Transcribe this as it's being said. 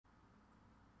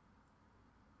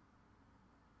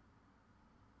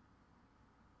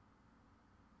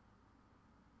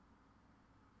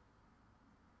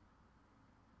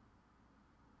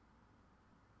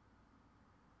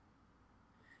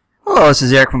Hello, this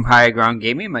is Eric from Higher Ground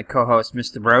Gaming, my co-host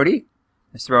Mr. Brodie.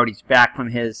 Mr. Brodie's back from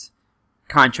his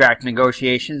contract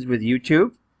negotiations with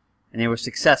YouTube, and they were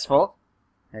successful,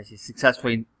 as he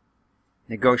successfully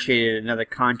negotiated another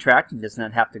contract and does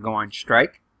not have to go on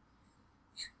strike.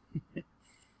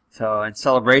 So in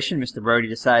celebration, Mr. Brodie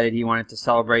decided he wanted to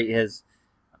celebrate his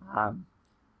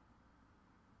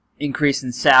increase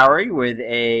in salary with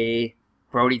a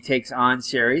Brodie Takes On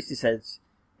series. He says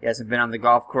he hasn't been on the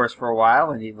golf course for a while,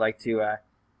 and he'd like to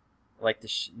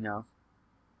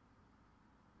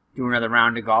do another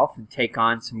round of golf and take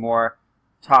on some more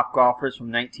top golfers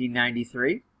from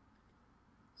 1993.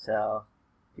 So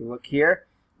if you look here,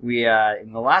 we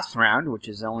in the last round, which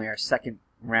is only our second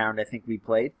round I think we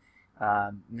played,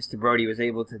 Mr. Brodie was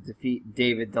able to defeat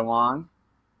David DeLong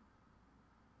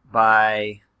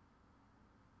by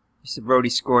Mr. Brodie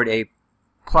scored a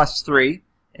 +3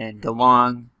 and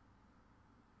DeLong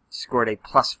scored a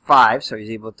 +5, so he's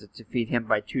able to defeat him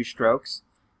by 2 strokes.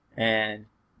 And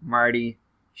Marty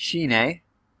Sheeney,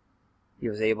 he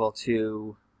was able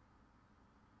to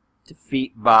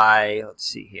defeat by, let's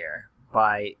see here,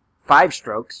 by 5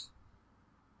 strokes.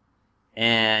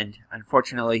 And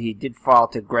unfortunately, he did fall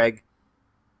to Greg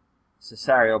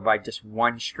Cesario by just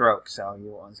 1 stroke. So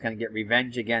he's going to get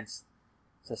revenge against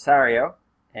Cesario.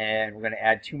 And we're going to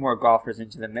add 2 more golfers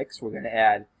into the mix. We're going to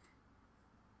add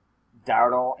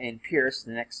Dowdall and Pearce,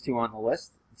 the next 2 on the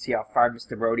list. Let's see how far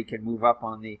Mr. Brodie can move up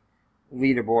on the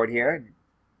leaderboard here and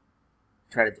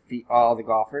try to defeat all the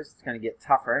golfers. It's going to get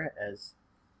tougher as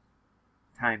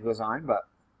time goes on, but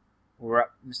we're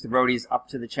up. Mr. Brodie's up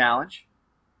to the challenge.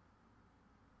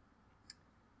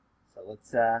 So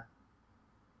let's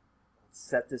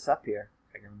set this up here.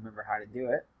 If I can remember how to do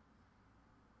it.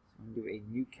 I'm going to do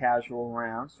a new casual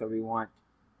round. So we want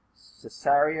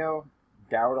Cesario,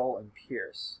 Dowdall, and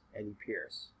Pearce. Eddie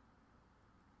Pearce.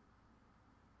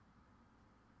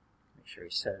 Make sure you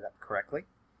set it up correctly.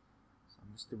 So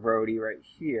Mr. Brodie right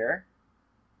here.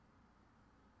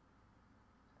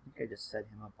 I think I just set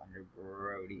him up under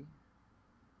Brodie.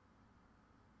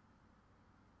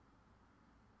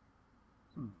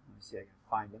 Let me see if I can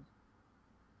find him.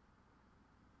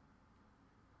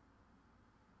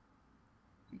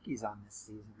 I think he's on this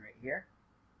season right here.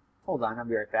 Hold on, I'll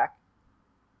be right back.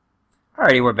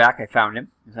 Alrighty, we're back. I found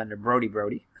him. He's under Brodie.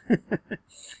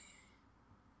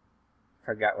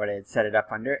 Forgot what I had set it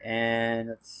up under. And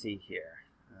let's see here.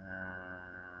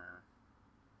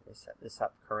 Did I set this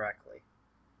up correctly?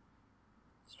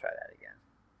 Let's try that again.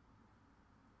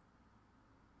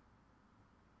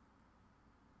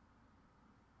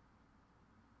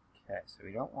 Okay, so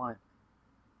we don't want...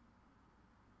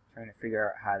 trying to figure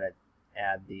out how to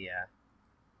add the...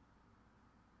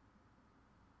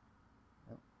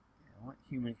 I want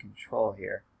human control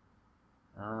here.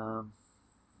 Hold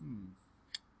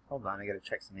on, I gotta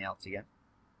check something else again.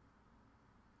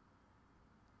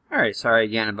 Alright, sorry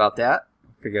again about that.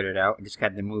 Figured it out. I just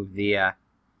had to move the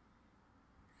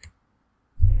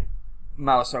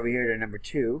mouse over here to number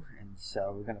 2. And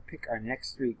so we're gonna pick our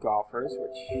next 3 golfers,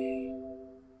 which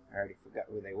I already forgot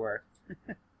who they were.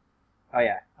 Oh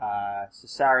yeah,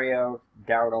 Cesario,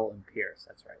 Dowdall, and Pearce.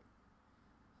 That's right.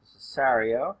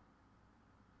 Cesario.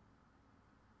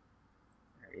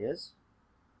 There he is.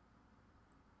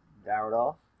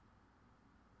 Dowdall.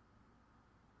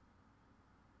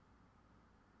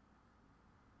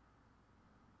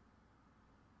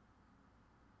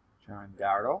 John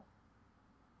Dowdall.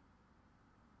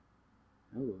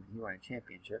 Ooh, he won a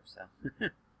championship, so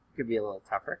could be a little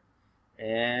tougher.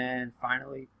 And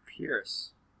finally,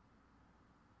 Pearce.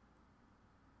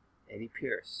 Eddie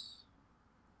Pearce.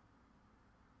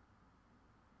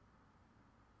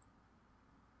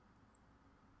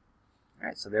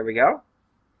 Alright, so there we go.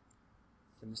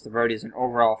 So Mr. Brodie is an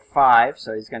overall 5,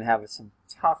 so he's going to have some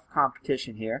tough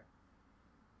competition here.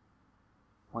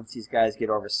 Once these guys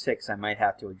get over 6, I might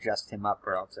have to adjust him up,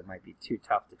 or else it might be too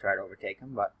tough to try to overtake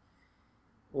him, but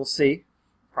we'll see.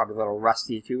 Probably a little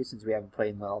rusty too, since we haven't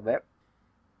played in a little bit.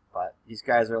 But these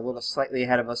guys are a little slightly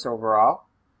ahead of us overall.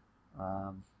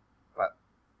 But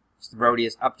Mr. Brodie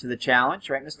is up to the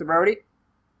challenge, right, Mr. Brodie?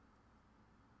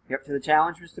 You up to the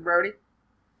challenge, Mr. Brodie?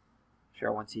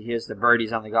 Sure, once he hears the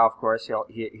birdies on the golf course,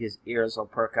 his ears will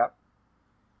perk up.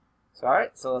 So,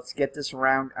 alright, so let's get this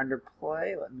round under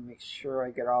play. Let me make sure I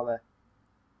get all the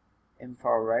info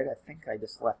right. I think I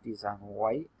just left these on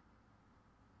white.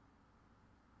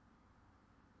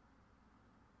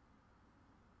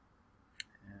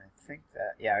 And I think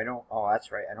that, yeah, I don't, oh,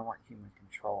 that's right. I don't want human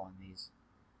control on these.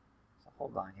 So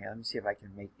hold on here. Let me see if I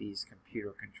can make these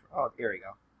computer control. Oh, here we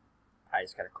go. I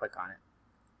just got to click on it.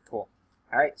 Cool.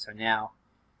 Alright, so now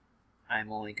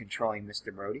I'm only controlling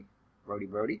Mr. Brodie.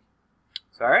 Brodie.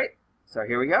 So, all right. So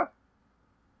here we go.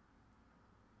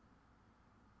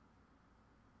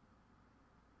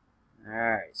 All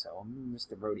right. So we'll move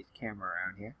Mr. Brodie's camera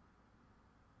around here.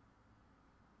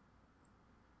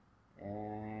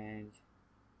 And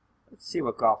let's see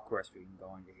what golf course we can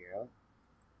go into here.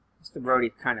 Mr. Brodie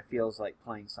kind of feels like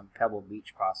playing some Pebble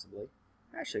Beach, possibly.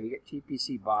 Actually, we get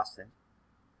TPC Boston.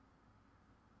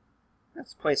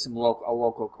 Let's play some a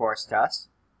local course test.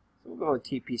 So we'll go with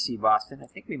TPC Boston. I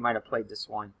think we might have played this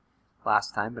one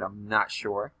last time, but I'm not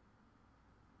sure.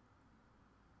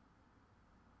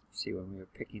 Let's see when we were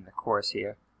picking the course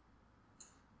here.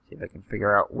 See if I can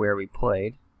figure out where we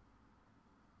played.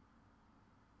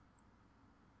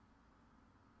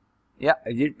 Yeah,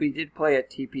 we did play at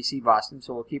TPC Boston,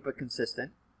 so we'll keep it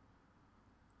consistent.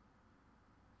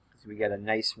 So we got a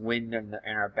nice wind in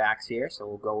our backs here, so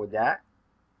we'll go with that.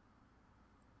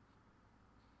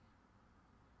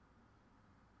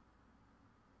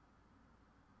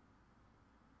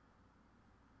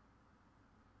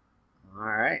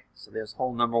 Alright, so there's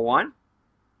hole number 1.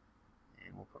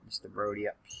 And we'll put Mr. Brodie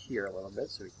up here a little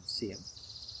bit so we can see him.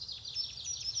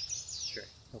 Sure,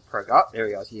 he'll perk up. There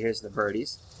he goes. Here's the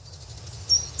birdies.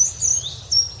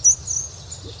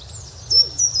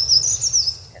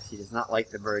 Yes, he does not like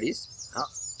the birdies. Oh.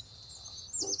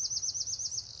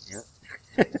 Yep.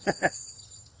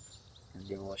 Gonna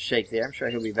give him a little shake there. I'm sure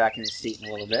he'll be back in his seat in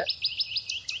a little bit.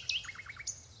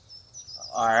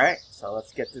 Alright, so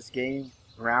let's get this game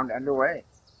round underway.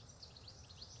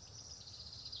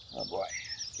 Oh boy.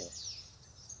 Okay.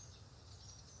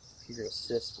 Peter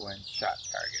assist when shot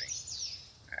targeting.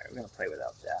 Alright, we're going to play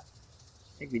without that.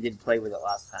 I think we did play with it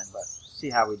last time, but see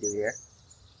how we do here.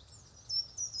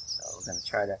 So we're going to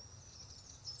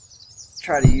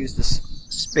try to use the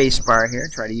space bar here.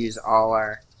 Try to use all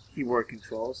our keyboard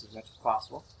controls as much as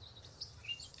possible.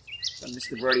 So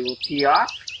Mr. Brodie will tee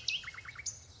off.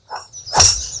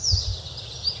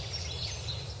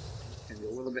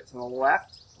 A little bit to the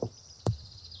left,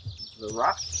 into the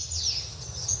rough.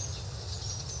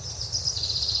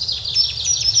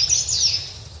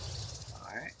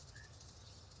 Alright.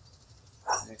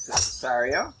 Next is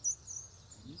Cesario.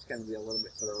 He's going to be a little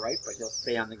bit to the right, but he'll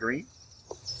stay on the green.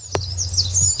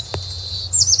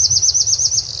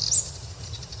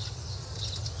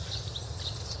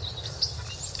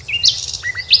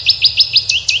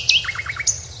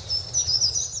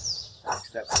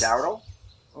 Next up, Dowdall.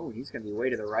 Oh, he's going to be way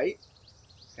to the right.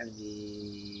 He's going to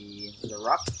be into the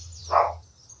rough.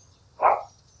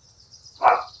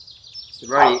 So,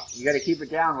 Brodie, you got to keep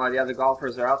it down while the other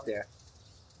golfers are out there.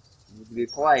 You need to be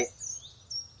polite.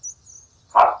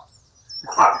 All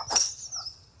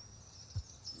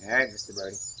right, Mr.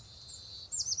 Brodie.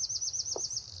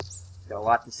 Got a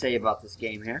lot to say about this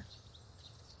game here.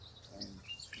 And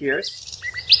Pearce.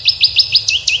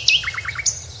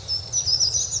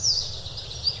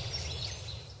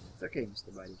 It's okay,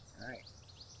 Mr. Buddy. Alright.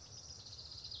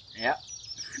 Yep.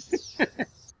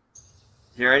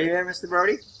 You ready there, Mr.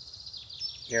 Brodie?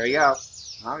 Here we go.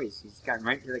 Oh, he's gotten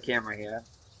right to the camera here.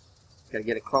 Gotta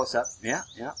get a close-up. Yeah.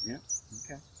 Okay.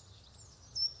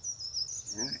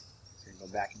 Alright. He's gonna go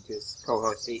back into his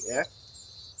co-host seat there.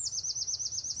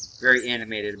 Very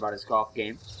animated about his golf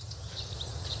game.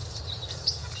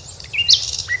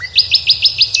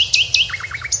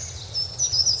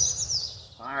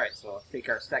 Alright, so I'll take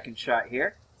our second shot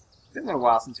here. It's been a little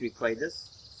while since we played this.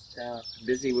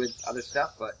 Busy with other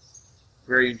stuff, but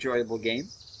very enjoyable game.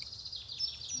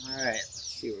 Alright, let's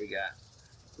see what we got.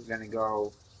 We're going to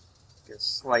go get a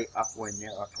slight upwind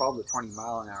there, a 12 to 20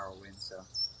 mile an hour wind, so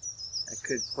that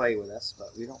could play with us,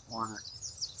 but we don't want to.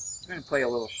 We're going to play a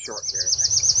little short here, I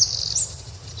think.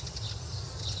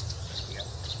 There we go.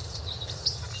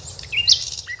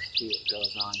 Let's see what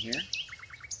goes on here.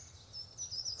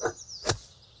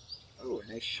 Oh, a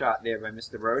nice shot there by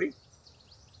Mr. Brodie.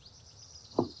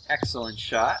 Excellent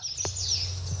shot.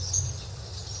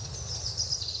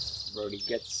 Brodie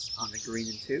gets on the green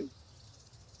in 2.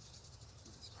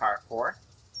 It's par 4.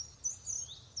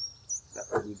 That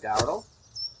will be Dowdall.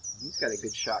 He's got a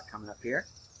good shot coming up here.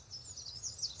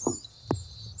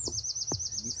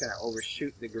 And he's going to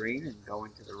overshoot the green and go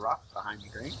into the rough behind the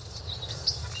green.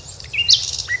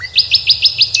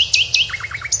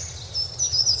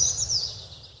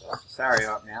 Cesario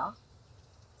up now.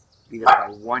 Beat us by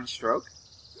 1 stroke.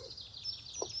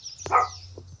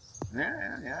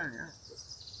 Yeah.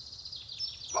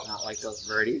 Not like those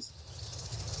birdies.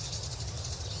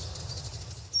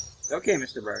 It's okay,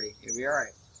 Mr. Brodie. You'll be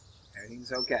alright.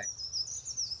 Everything's okay.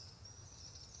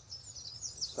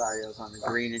 Cesario's on the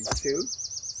green in 2.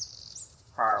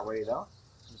 Far away though.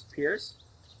 There's Pearce.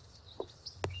 And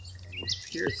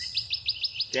Pearce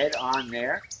dead on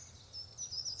there.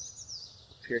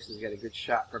 Pearce has got a good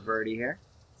shot for birdie here.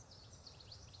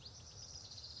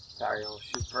 Cesario will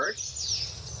shoot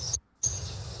first.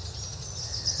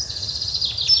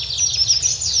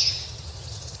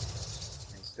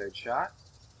 Nice third shot.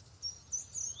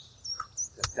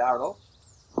 Dowdall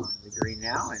on the green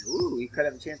now, and ooh, he could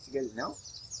have a chance to get it. No,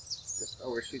 just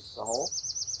overshoots the hole.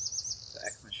 So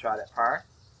excellent shot at par.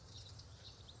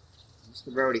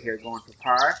 Mr. Brodie here going for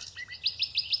par.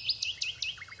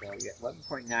 So we get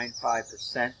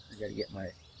 11.95%. I got to get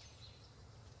my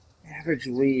average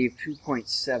leave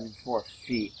 2.74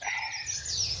 feet.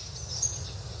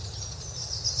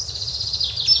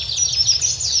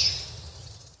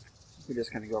 We're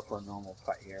just going to go for a normal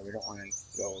putt here. We don't want to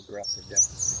go aggressive,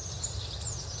 definitely.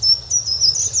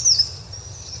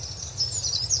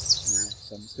 Right,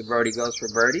 so Mr. Brodie goes for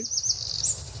birdie.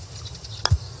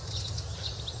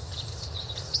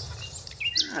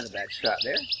 Not a bad shot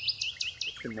there.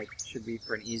 It should be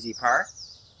for an easy par.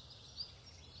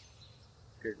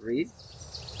 Good read.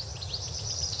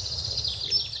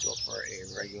 Let's go for a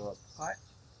regular putt.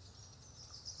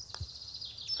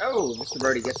 Oh, Mr.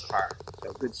 Brodie gets par.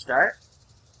 So good start.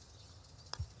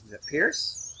 Is it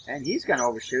Pearce? And he's going to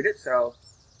overshoot it, so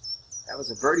that was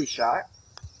a birdie shot.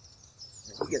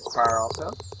 And he gets par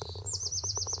also.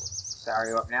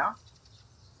 Cesario up now.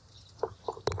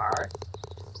 Par.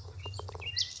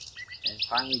 And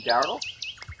finally Dowdall.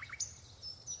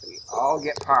 So we all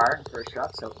get par in first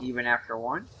shot, so even after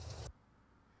one.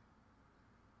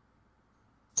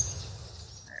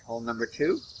 Alright, hole number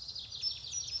 2.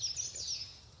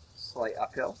 Slight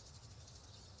uphill.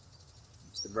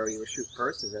 Mr. Brodie will shoot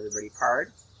first as everybody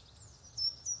parred.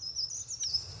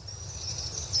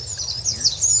 Just going here.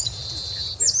 Kind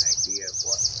of get an idea of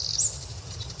what.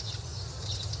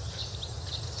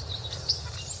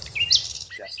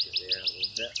 Adjust it there a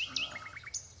little bit.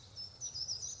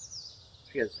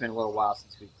 Because it's been a little while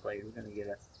since we've played. We're going to get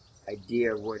an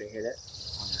idea of where to hit it.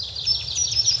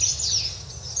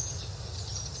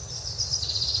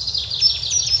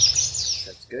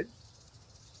 That's good.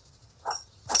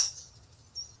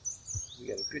 We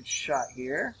got a good shot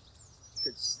here.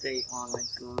 Should stay on like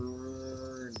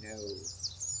no.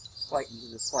 Slight into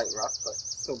the slight rough, but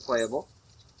still playable.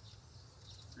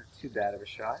 Not too bad of a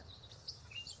shot.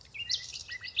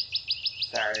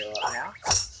 Cesario up now.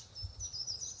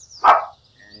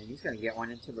 And he's going to get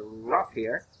one into the rough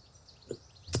here.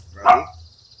 Brodie.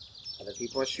 Other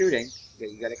people are shooting.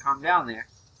 You got to calm down there.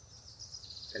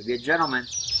 Got to be a gentleman.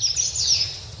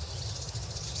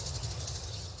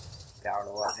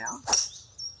 Dowdall up now.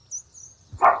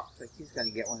 Looks like he's going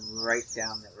to get one right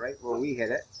down there, right where we hit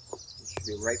it. It should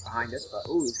be right behind us, but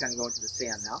ooh, he's going to go into the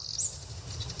sand now.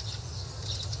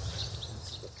 This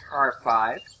is the par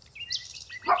 5.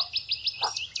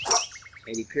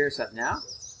 Eddie Pearce up now.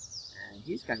 And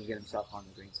he's going to get himself on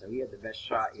the green, so he had the best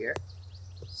shot here.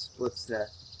 Splits the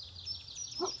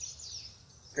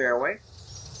fairway.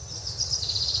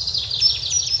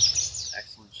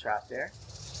 Excellent shot there.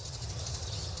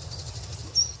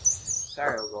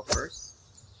 Cesario will go first.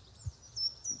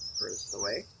 Furthest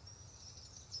away.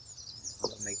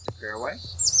 He'll make the fairway.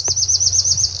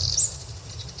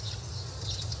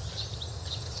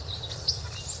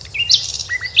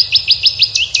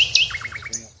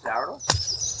 Bring up Dowdall.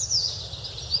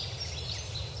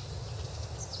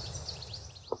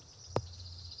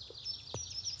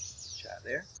 Shot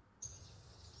there.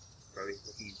 Brodie's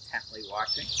looking intently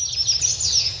watching.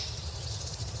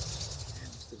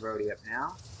 And Mr. Brodie up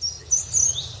now.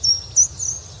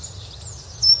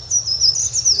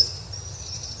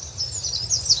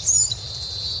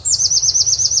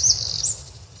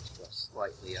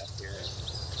 Slightly up here.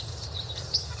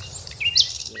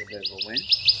 A little bit of a wind.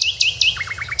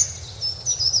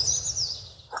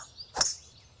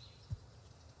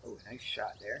 Oh, nice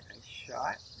shot there. Nice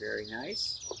shot. Very nice.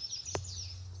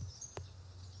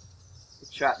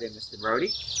 Good shot there, Mr.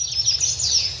 Brodie.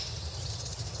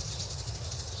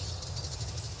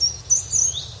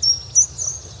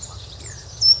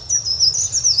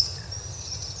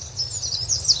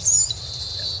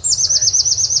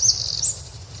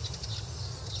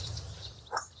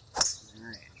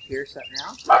 Pearce up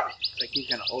now. Looks like he's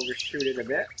going to overshoot it a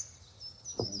bit.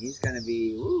 And he's going to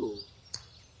be, ooh,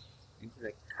 into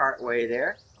the cartway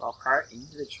there. All cart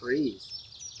into the trees.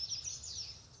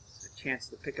 A chance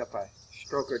to pick up a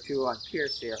stroke or two on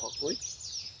Pearce here, hopefully.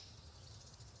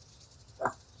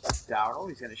 Dowdall,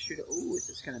 he's going to shoot it. Ooh, is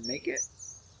this going to make it?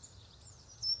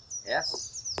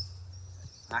 Yes.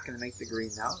 Not going to make the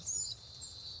green now.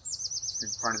 It's in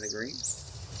front of the green.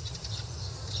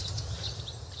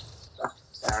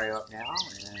 Cesario up now,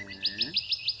 and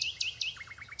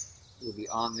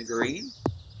on the green.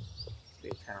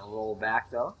 It's kind of roll back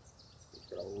though. He's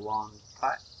got a long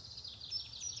putt.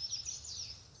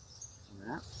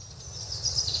 Yeah.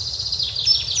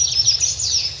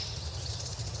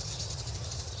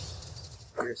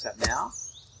 Pearce up now,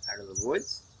 out of the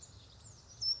woods.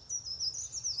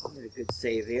 Get a good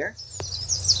save here. That's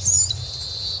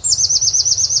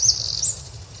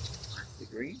the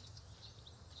green.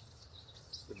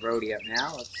 It's the Brodie up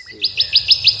now. Let's see here.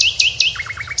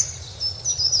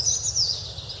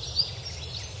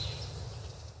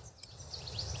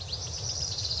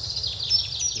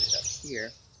 Put it up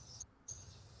here.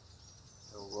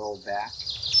 It'll roll back.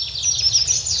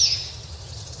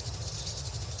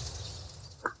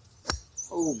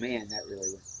 Oh man, that really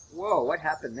went. Whoa, what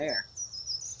happened there?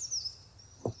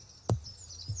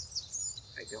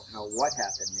 I don't know what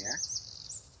happened there.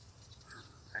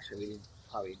 Actually, we didn't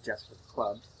probably adjust for the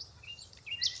club.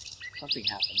 Something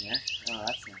happened there. Oh,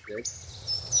 that's not good.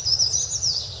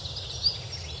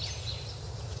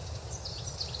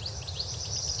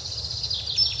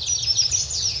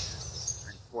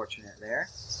 Unfortunate there.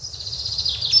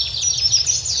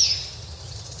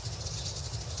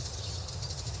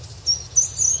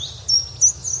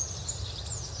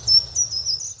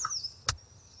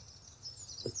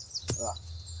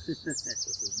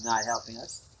 This is not helping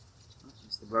us.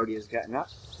 Mr. Brodie has gotten up.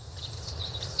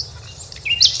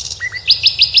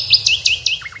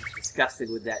 He's disgusted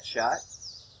with that shot.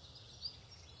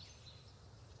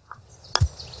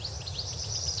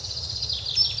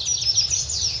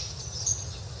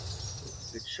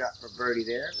 Good shot for Brodie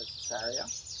there, Greg Cesario.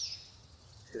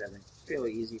 Should have been a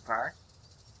fairly easy par.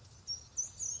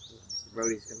 Mr.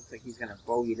 Brodie's going to look like he's going to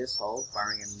bogey this hole,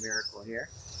 barring a miracle here.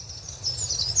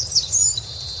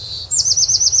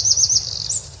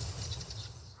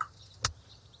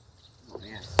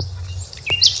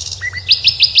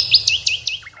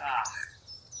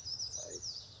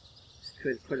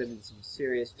 Could put him in some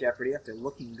serious jeopardy after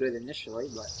looking good initially,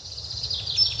 but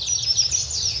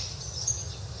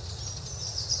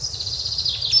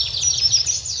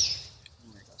I'm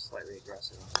going to go slightly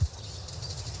aggressive.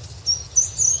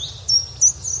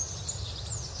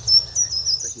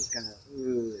 Looks like he's going to,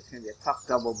 ooh, it's going to be a tough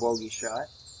double bogey shot.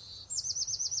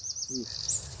 Oof.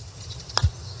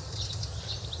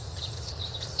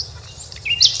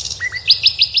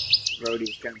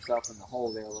 Brodie's got himself in the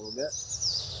hole there a little bit.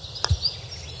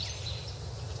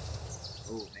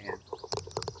 Oh man,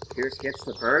 Pearce gets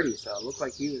the birdie, so it looked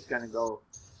like he was going to go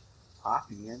off,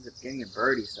 and he ends up getting a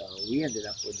birdie, so we ended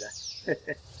up with that.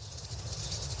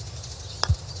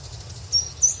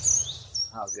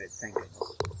 Oh good, thank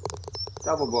goodness.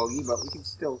 Double bogey, but we can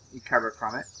still recover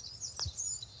from it.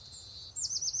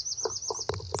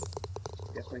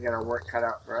 Definitely got our work cut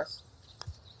out for us.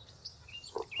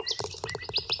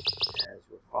 As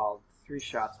we're followed 3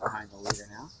 shots behind the leader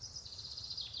now.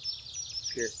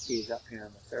 Pearce tees up here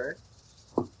on the third.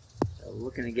 So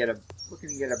looking to get a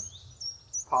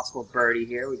possible birdie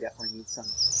here. We definitely need some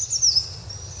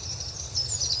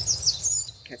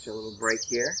catch a little break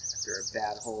here after a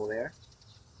bad hole there.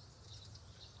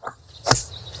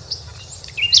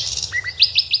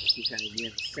 He's going to be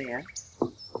in the sand.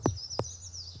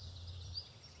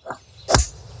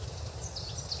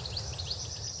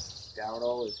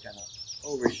 Dowdall is going to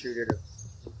overshoot it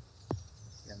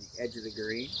on the edge of the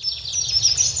green.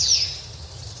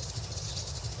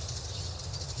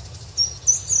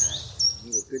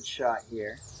 Need a good shot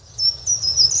here.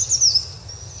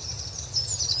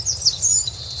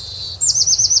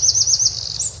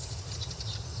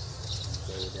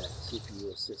 Go with that CPU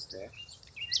assist there.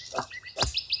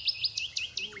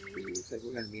 Looks like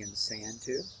we're going to be in the sand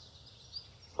too.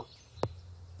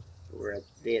 We're a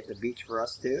day at the beach for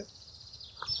us too.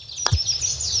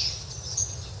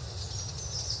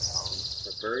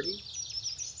 For birdie.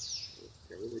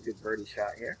 A really good birdie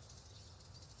shot here.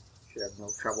 Should have no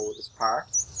trouble with his par.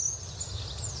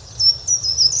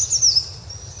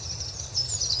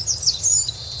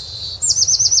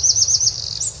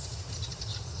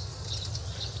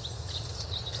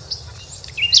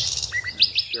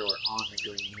 Make sure we're on the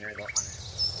green here. I don't want to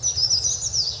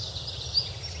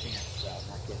chance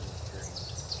not getting the green.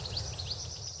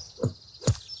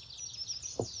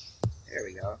 There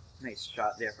we go. Nice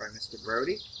shot there by Mr.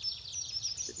 Brodie.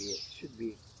 Should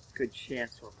be a good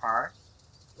chance for par.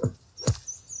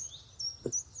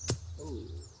 Ooh,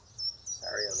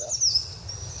 Cesario though.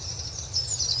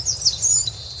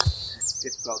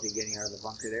 Difficulty getting out of the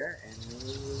bunker there, and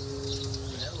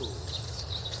no.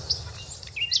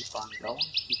 Keep on going,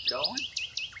 keep going.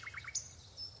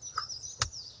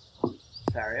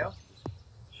 Cesario,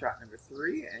 shot number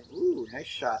 3, and ooh, nice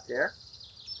shot there.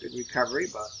 Good recovery,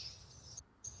 but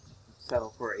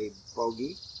settle for a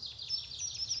bogey.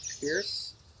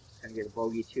 Pearce gonna get a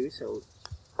bogey too, so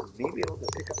we may be able to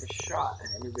pick up a shot, and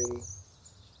everybody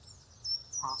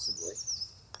possibly,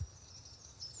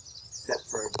 except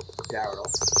for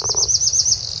Dowdall.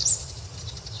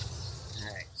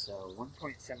 Alright, so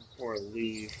 1.74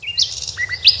 lead.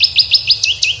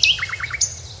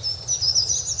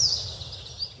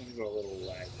 I'm gonna go a little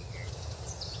laggy here.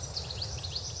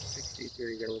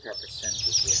 63, gotta look at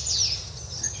percentages here.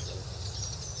 Actually,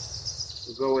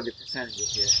 we'll go with the percentages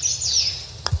here.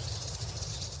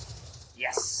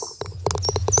 Yes!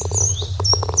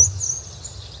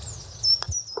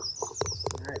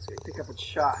 Alright, so we pick up a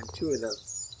shot on 2 of the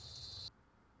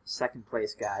second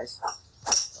place guys.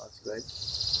 So that's good.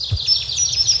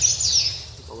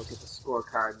 Take a look at the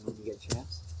scorecard when you get a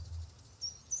chance.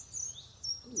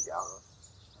 Ooh, Dowdall.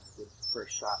 Good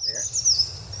first shot there.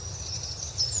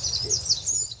 Okay, the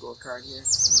scorecard here.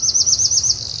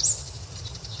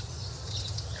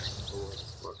 I don't know where the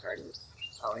scorecard is.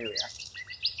 Oh, here we are.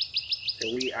 So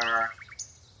we are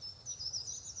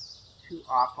 2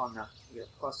 off on the, we got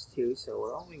 +2, so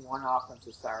we're only 1 off on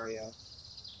Cesario.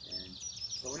 And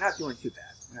so we're not doing too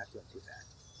bad. We're not doing too bad.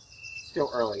 Still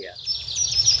early yet.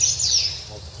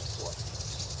 Multiple fourth.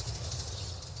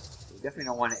 So we definitely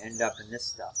don't want to end up in this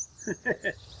stuff.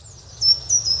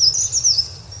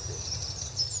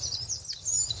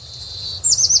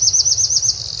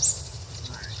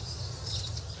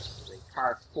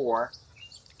 Par 4.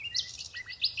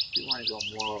 We want to go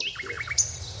more over here.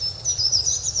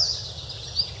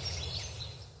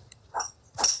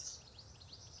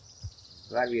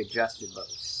 Glad we adjusted, but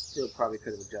we still probably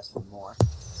could have adjusted more.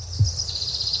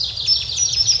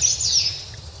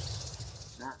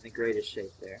 Not in the greatest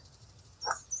shape there,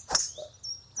 but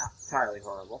not entirely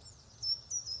horrible.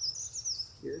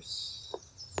 Pearce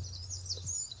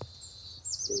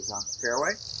stays on the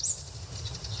fairway.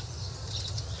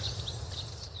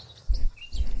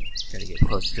 Gotta get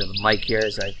closer to the mic here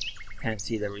as I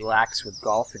tendency to relax with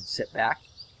golf and sit back.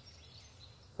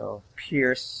 So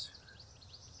Pearce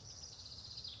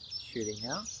shooting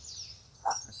now.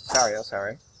 Cesario,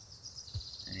 sorry.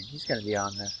 And he's gonna be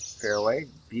on the fairway.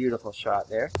 Beautiful shot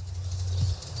there.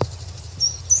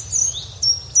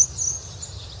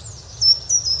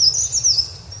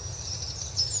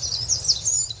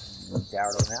 And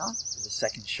Dowdall now for the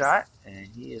second shot, and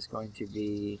he is going to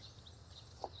be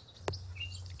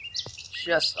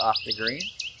just off the green,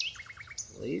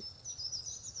 I believe.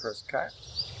 First cut.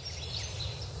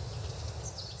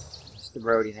 Mr.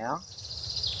 Brodie now.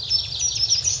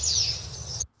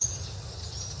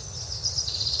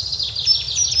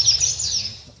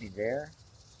 Put me there.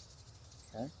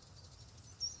 Okay.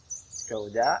 Let's go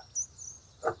with that.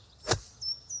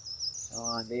 Come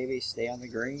on, baby. Stay on the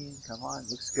green. Come on.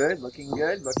 Looks good. Looking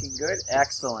good. Looking good.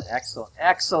 Excellent. Excellent.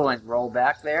 Excellent roll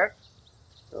back there.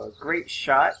 So a great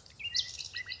shot.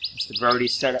 Mr. Brodie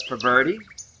set up for birdie.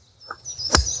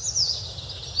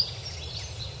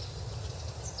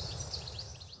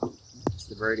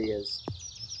 Mr. Brodie has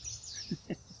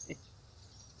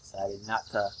decided not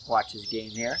to watch his game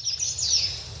here.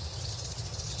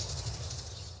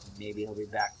 Maybe he'll be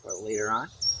back for it later on.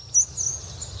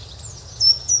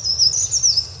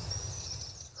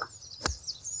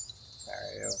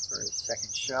 Cesario for his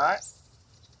second shot.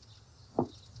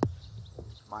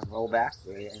 Come on, roll back,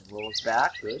 and rolls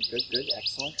back. Good, good, good.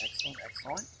 Excellent, excellent,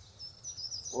 excellent.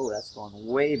 Oh, that's going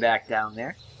way back down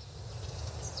there.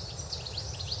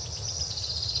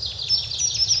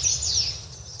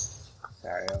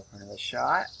 Cesario for another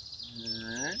shot.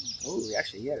 Oh,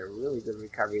 actually, he had a really good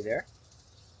recovery there.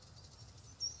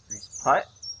 Nice putt.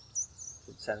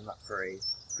 Should set him up for a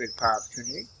good par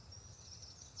opportunity.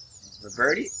 And for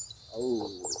birdie. Oh,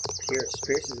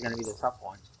 Pearce is going to be the tough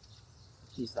one.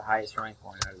 He's the highest ranked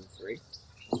one out of the 3.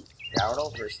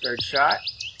 Dowdall for his third shot.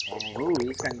 And ooh,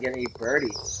 he's going to get a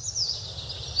birdie.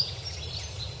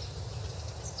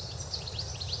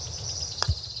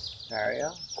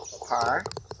 Cesario, a par.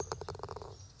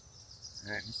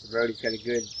 Alright, Mr. Brodie's got a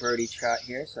good birdie shot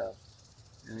here, so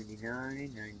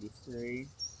 99, 93.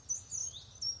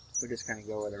 We're just going to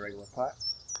go with a regular putt.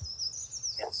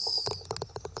 Yes.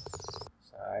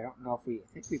 So I don't know if I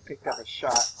think we picked up a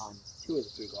shot on 2 of the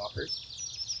 3 golfers.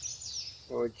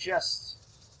 So we're just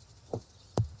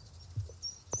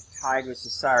tied with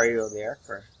Cesario there,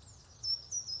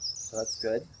 so that's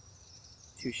good.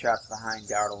 2 shots behind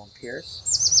Dowdall and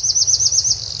Pearce.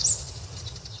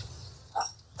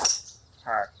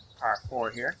 Par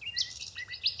 4 here.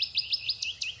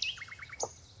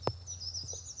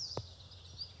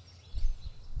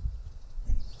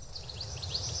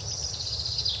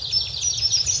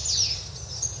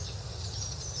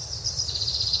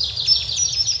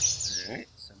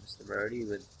 Brodie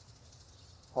with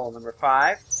hole number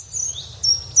 5.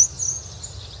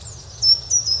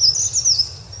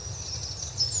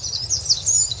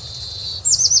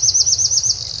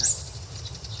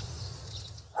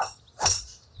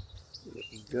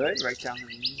 Looking good, right down the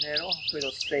middle. Hopefully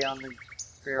it'll stay on the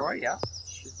fairway. Yeah,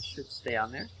 should stay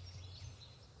on there.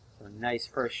 So a nice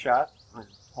first shot on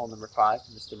hole number 5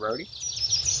 from Mr. Brodie.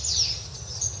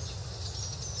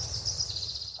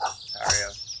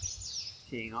 Cesario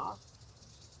teeing off.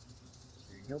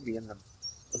 And he'll be in the,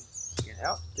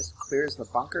 just clears the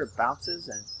bunker, bounces,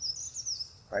 and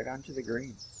right onto the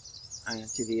green,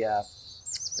 onto the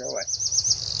fairway.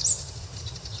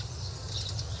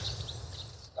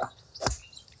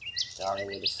 Dowdall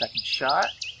with a second shot.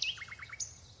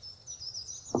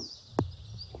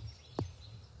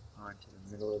 Onto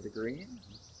the middle of the green.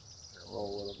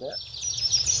 Roll a little bit.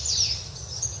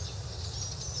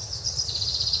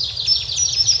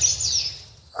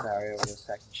 Cesario with a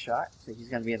second shot. So he's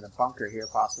going to be in the bunker here,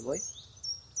 possibly.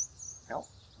 Nope.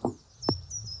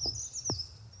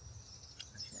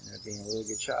 Actually, ended up being a really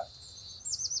good shot.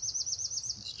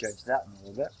 Misjudged that one a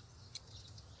little bit.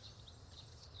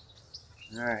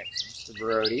 Alright, so Mr.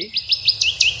 Brodie.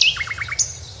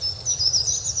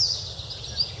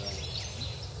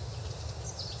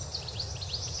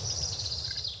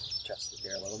 Adjust it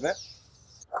there a little bit.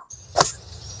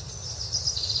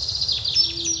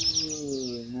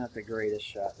 Ooh, not the greatest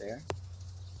shot there.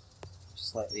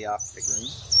 Slightly off the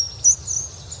green.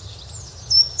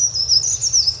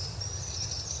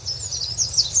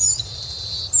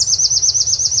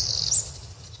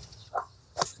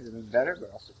 Could have been better,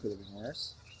 but also could have been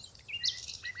worse.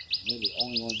 We're the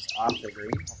only ones off the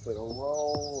green. Hopefully it'll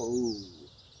roll. Ooh.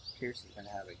 Pearce is going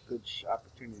to have a good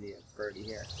opportunity at birdie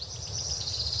here.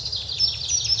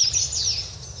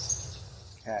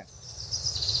 Okay.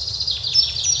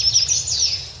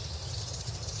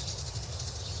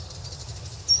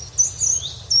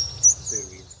 So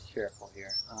be careful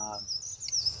here.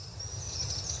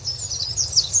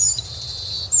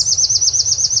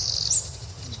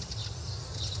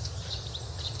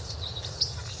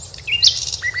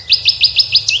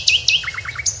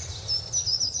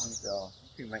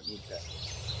 We might need to.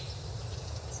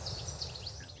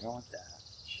 We don't want that.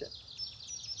 Shit.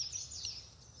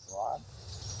 Rod.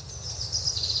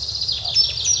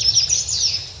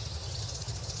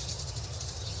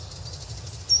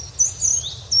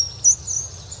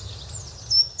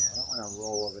 Yeah, I don't want to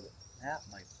roll over the. That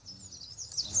might. I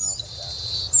don't know about that.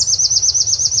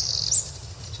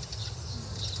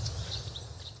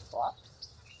 Flop.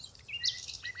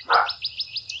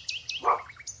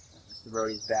 Mr.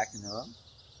 Brodie's back in the room.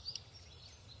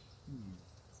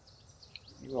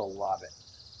 Maybe we'll lob it.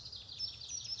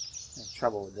 I have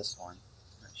trouble with this one.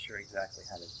 I'm not sure exactly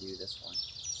how to do this one.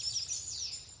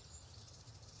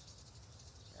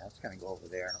 Yeah, it's going to go over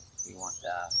there. I don't think we want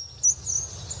that.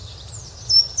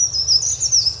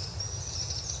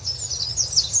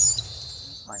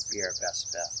 That might be our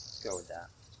best bet. Let's go with that.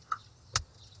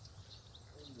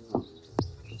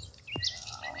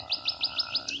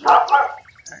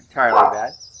 Not entirely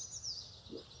bad.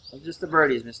 Well, just the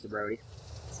birdies, Mr. Brodie.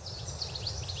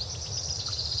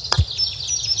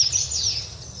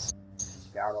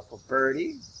 Dowdall for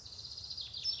birdie.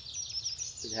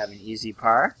 Should have an easy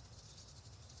par.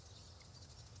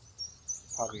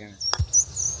 Probably gonna.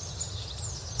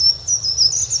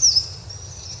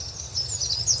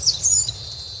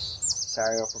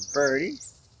 Cesario for birdie.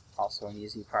 Also an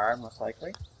easy par, most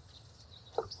likely.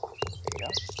 There you go.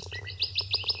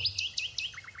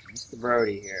 Mr.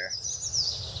 Brodie here.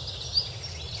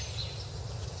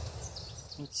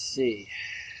 Let's see.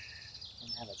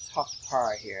 Gonna have a tough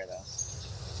par here, though.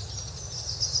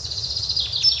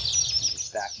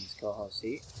 Back in his co-host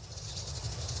seat.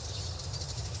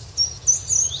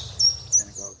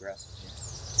 Gonna go aggressive here.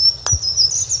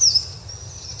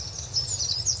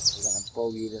 We're gonna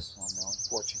bogey this one though,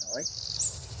 unfortunately.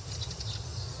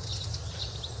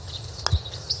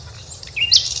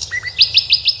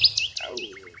 Oh,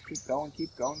 keep going,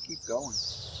 keep going, keep going.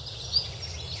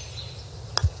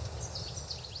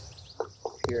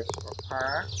 Pearce for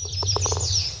par.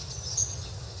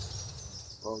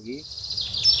 Bogey.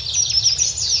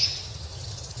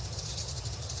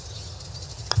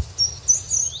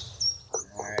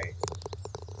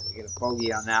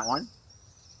 Bogey on that one.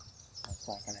 That's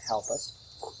not going to help us.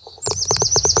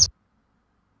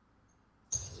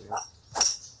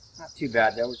 Not too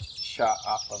bad though, which is a shot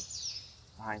off of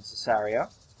behind Cesario.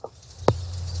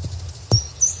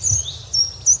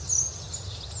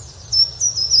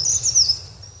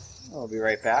 We'll be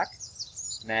right back.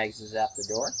 Mags is at the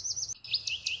door.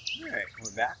 Alright,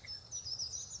 we're back.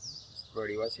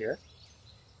 Brodie was here.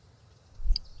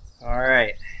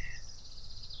 Alright.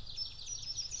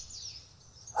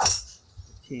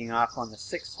 Teeing off on the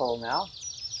 6th hole now.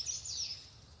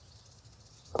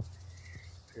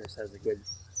 Pearce has a good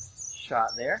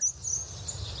shot there.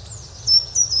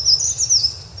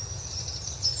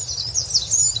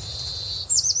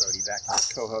 Brodie back in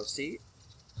the co-host seat.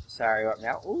 Cesario up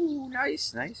now. Ooh,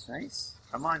 nice, nice, nice.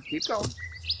 Come on, keep going.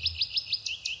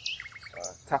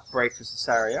 Tough break for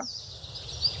Cesario.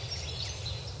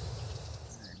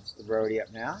 And Mr. Brodie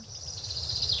up now.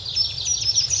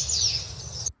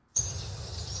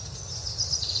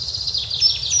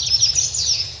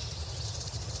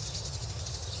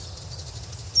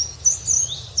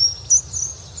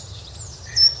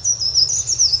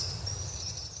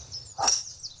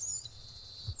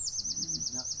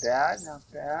 Not bad, not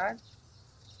bad.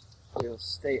 He'll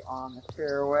stay on the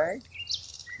fairway.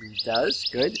 He does.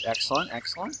 Good. Excellent.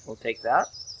 Excellent. We'll take that.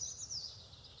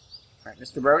 All right,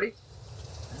 Mr. Brodie.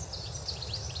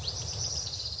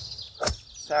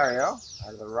 Cesario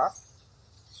out of the rough.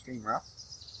 Extreme rough.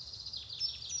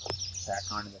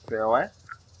 Back onto the fairway.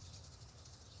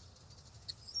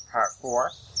 Par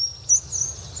 4.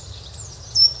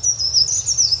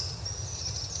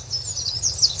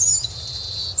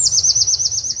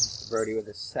 Mr. Brodie with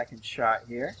a second shot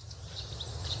here.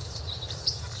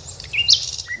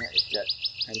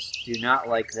 I just do not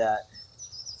like that.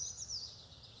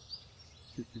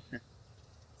 Do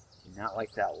not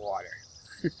like that water.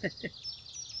 We're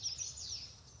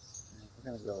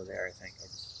going to go there, I think. I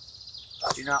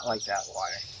just do not like that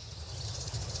water.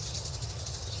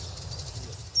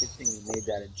 Good thing we made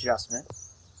that adjustment.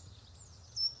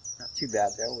 Not too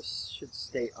bad there. We should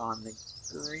stay on the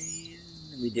green.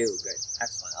 We do. Good.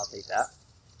 Excellent. I'll take that.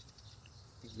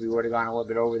 If we would have gone a little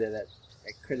bit over there, that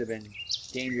could have been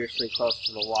dangerously close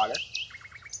to the water.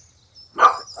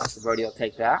 Mr. Brodie will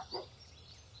take that.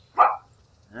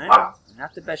 I know,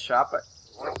 not the best shot, but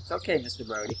it's okay, Mr.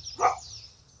 Brodie.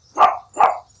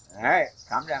 Alright,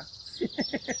 calm down.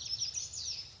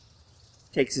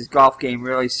 Takes his golf game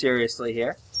really seriously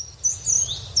here.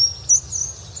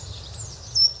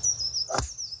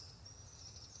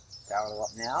 Dowdall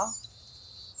up now.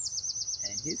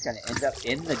 And he's going to end up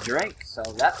in the drink, so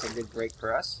that's a good break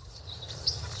for us.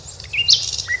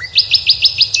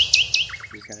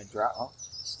 He's going to drop. Oh,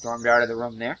 stormed out of the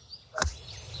room there.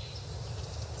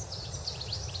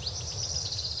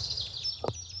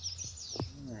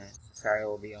 Cesario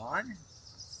will be on.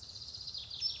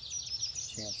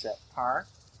 Chance at par.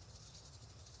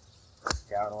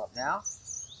 Dowdall up now.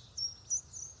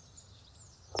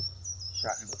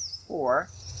 Shot number 4.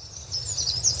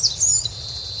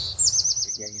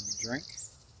 We're getting in the drink.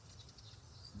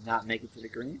 Not make it to the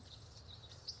green.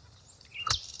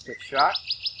 5th shot.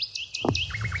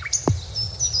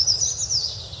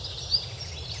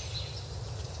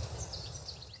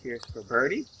 Pearce for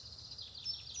birdie.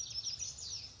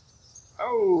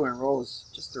 Oh, and rolls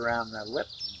just around the lip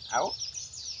and out.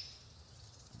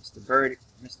 Mr. Brodie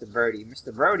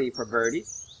for birdie.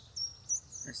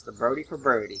 Mr. Brodie for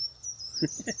birdie.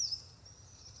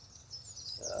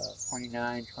 So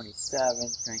 29,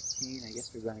 27, 19. I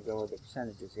guess we're going to go with the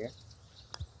percentages here.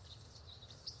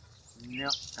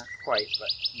 Nope, not quite, but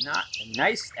not a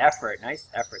nice effort. Nice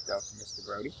effort though from Mr.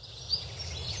 Brodie.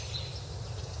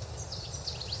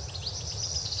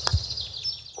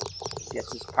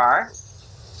 Gets his par.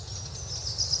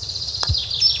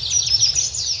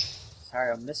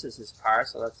 Cesario misses his par,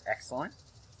 so that's excellent.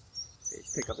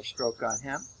 Just pick up a stroke on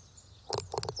him.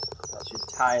 That should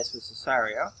tie us with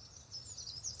Cesario.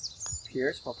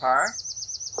 Pearce for par.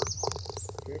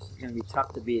 Pearce is going to be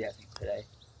tough to beat, I think, today.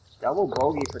 Double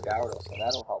bogey for Dowdall, so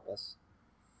that'll help us.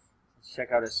 Let's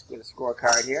check out a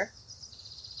scorecard here.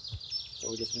 So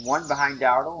we're just 1 behind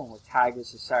Dowdall, and we're tied with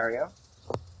Cesario.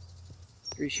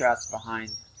 3 shots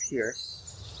behind Pearce.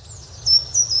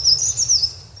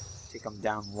 Take them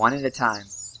down 1 at a time.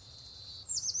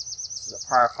 This is a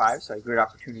par 5, so a good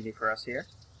opportunity for us here.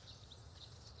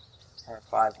 Par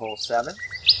 5, hole 7.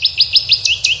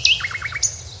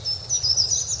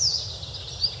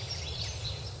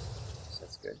 So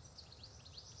that's good.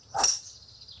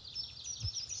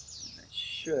 And that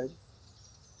should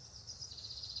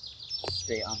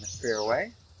stay on the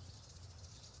fairway.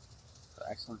 So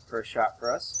excellent first shot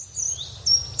for us.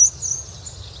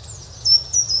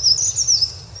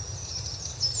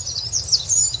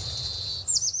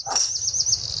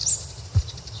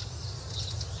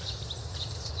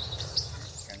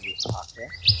 Off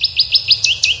there.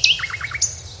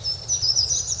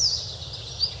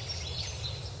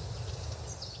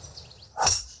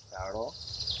 Dowdall.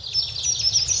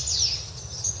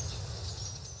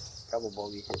 double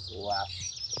bogey his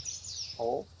last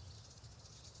hole.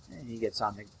 And he gets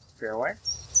on the fairway.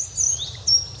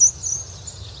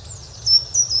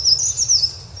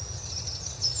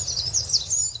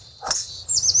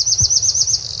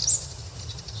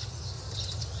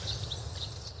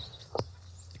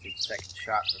 Good second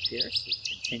shot for Pearce. He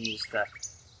continues to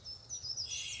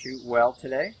shoot well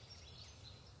today.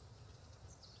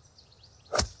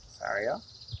 Cesario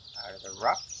out of the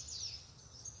rough.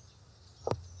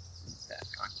 Back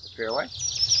onto the fairway.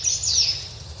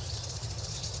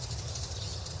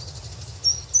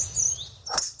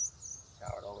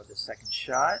 Dowdall with the second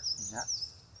shot, and that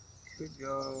could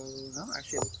go. No,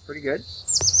 actually, it looks pretty good.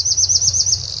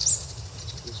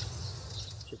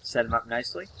 Should set him up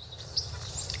nicely.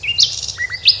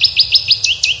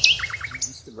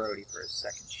 Mr. Brodie for his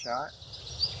second shot.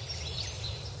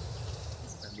 I'm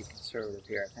going to be conservative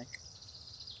here, I think.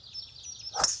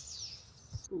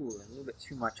 Ooh, a little bit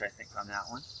too much, I think, on that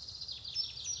one.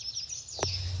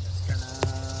 That's gonna.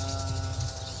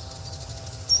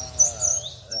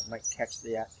 That might catches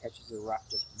the rough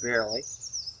just barely.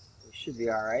 We should be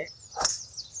all right.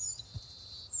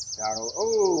 Dowdall.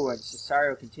 Oh, and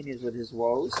Cesario continues with his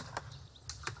woes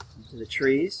into the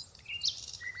trees.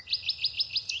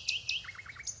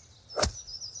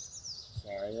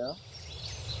 Cesario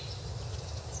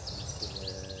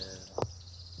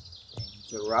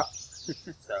into the rough.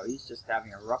 So he's just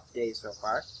having a rough day so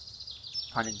far,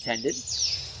 pun intended.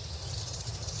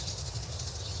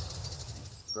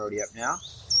 Brodie up now.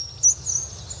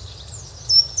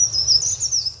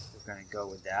 We're going to go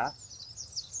with that.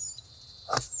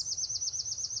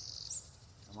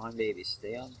 Come on, baby,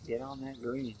 get on that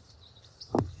green.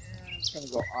 Yeah, it's going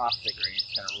to go off the green.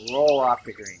 It's going to roll off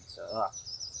the green. So,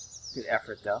 good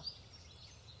effort though.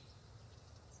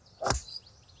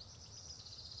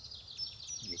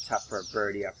 Be tough for a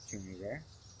birdie opportunity there.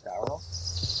 Dowdall.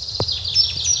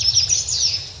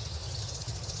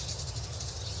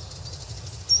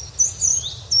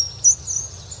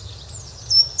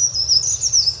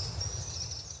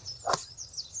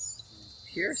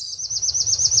 Pearce.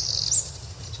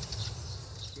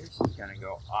 Pearce is going to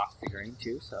go off the green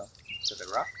too, so into the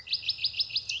rough.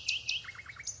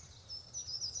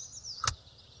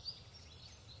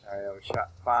 Cesario shot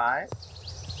 5.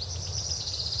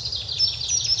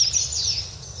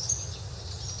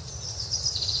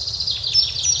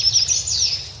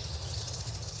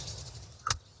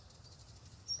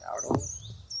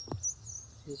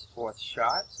 His 4th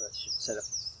shot, so that should set up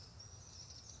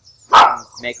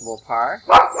makeable par.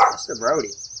 Mr.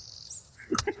 Brodie.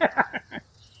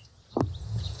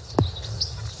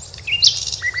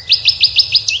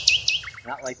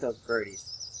 Not like those birdies.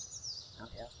 Oh,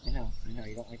 yeah, I know,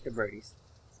 you don't like the birdies.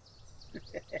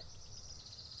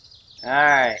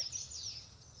 Alright.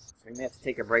 So we may have to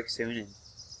take a break soon, and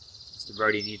Mr.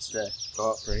 Brodie needs to go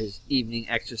out for his evening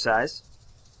exercise.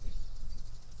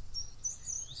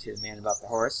 See the man about the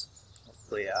horse.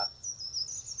 Hopefully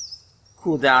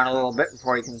cool down a little bit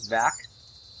before he comes back.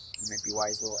 He might be why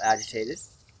he's a little agitated.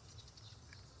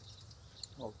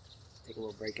 We'll take a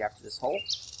little break after this hole.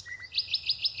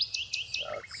 So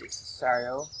let's see,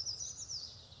 Cesario.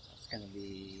 That's going to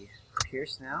be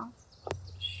Pearce now.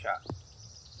 Shot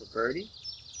for birdie.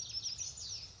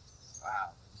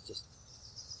 Wow, it's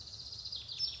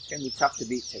going to be tough to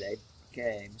beat today.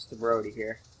 Okay, Mr. Brodie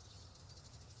here.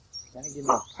 Gonna give him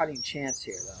a putting chance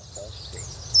here, though. So let's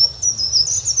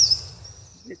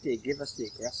see. If they give us the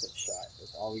aggressive shot,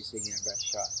 there's always being an aggressive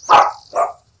shot.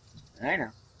 I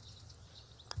know.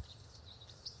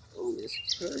 Oh, this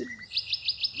could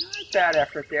not a bad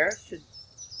effort there. Should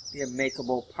be a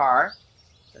makeable par.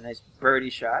 It's a nice birdie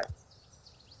shot.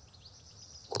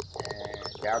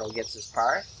 And Dowdall gets his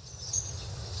par.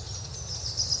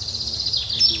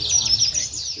 91,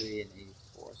 93, and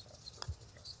 84. So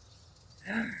that's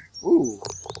good. Ooh,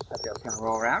 thought that was going to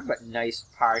roll around, but nice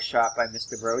par shot by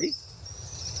Mr. Brodie.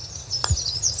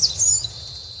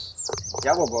 And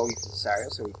double bogey for Cesario,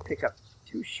 so we pick up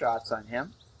 2 shots on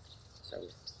him. So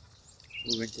we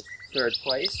move into 3rd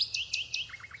place.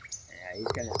 Yeah, he's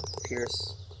going to,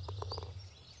 Pearce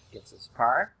gets his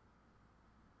par.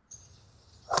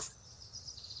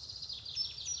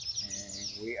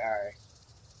 And we are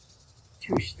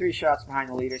 3 shots behind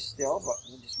the leader still, but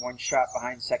just 1 shot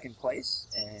behind 2nd place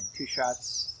and 2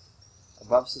 shots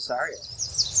above Cesario.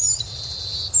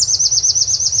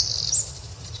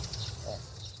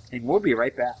 And we'll be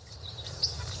right back.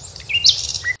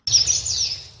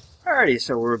 Alrighty,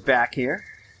 so we're back here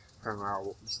from our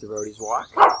Mr. Brodie's walk.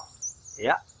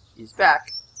 Yeah, he's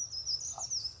back.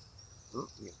 Oh,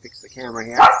 let me fix the camera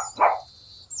here.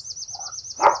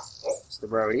 Mr.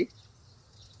 Brodie.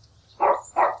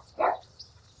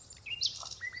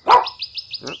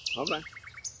 Hold on.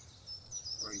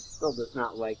 Or he still does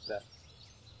not like the...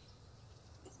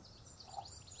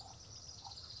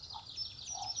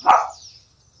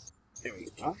 There we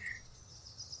go.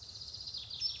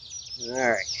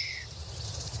 Alright.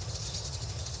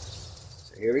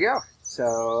 So here we go.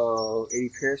 So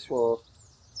Eddie Pearce will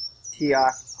tee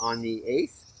off on the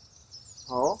 8th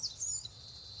hole.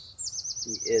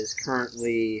 He is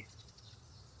currently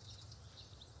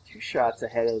 2 shots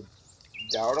ahead of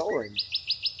Dowdall and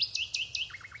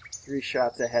 3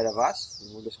 shots ahead of us.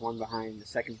 And we're just 1 behind the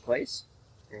 2nd place.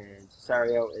 And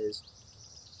Cesario is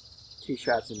 2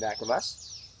 shots in back of us.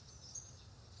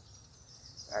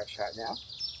 Our shot now.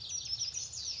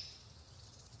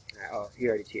 Oh, he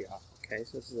already teed off. Okay,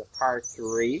 so this is a par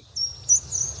 3.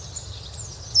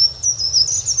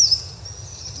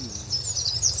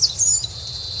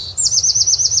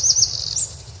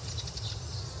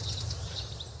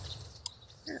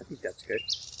 Yeah, I think that's good.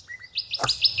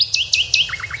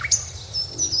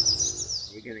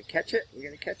 We're gonna catch it? We're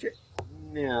gonna catch it?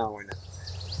 No, we're not.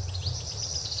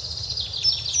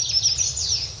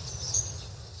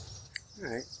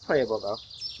 Alright, it's playable though.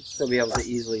 Should still be able to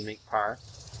easily make par.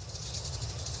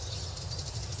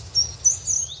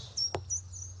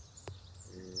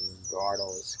 And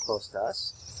Dowdall is close to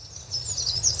us.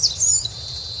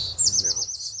 And now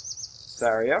it's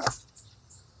Cesario.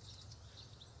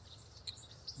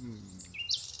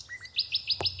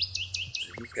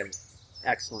 He's got an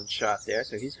excellent shot there,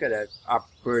 so he's got a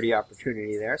birdie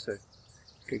opportunity there, so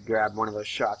could grab one of those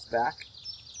shots back.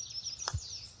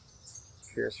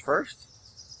 Pearce first.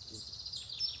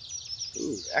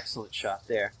 Ooh, excellent shot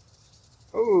there.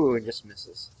 Ooh, and just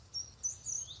misses.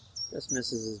 Just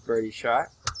misses his birdie shot.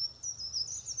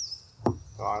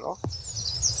 Dowdall.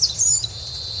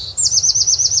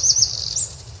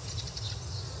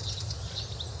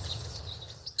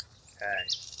 Okay.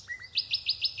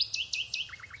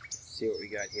 Let's see what we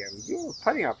got here. We do have a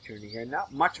putting opportunity here.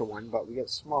 Not much of one, but we got a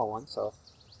small one, so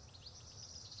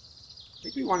I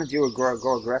think we want to do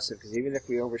go aggressive, because even if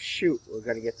we overshoot, we're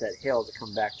going to get that hill to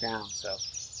come back down. So I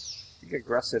think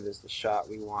aggressive is the shot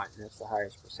we want, and that's the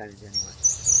highest percentage anyway.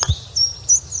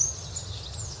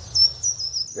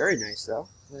 Very nice, though.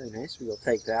 Very nice. We will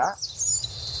take that.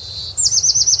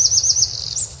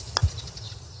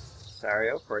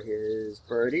 Cesario for his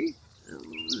birdie.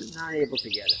 Not able to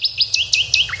get it.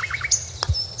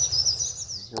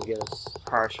 And he'll get us a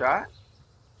par shot.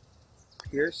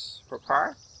 Pearce for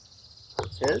par.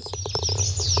 It's his.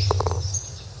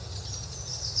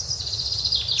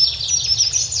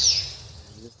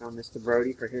 And just now Mr.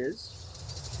 Brodie for his.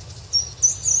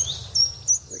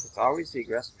 Like it's always the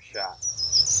aggressive shot.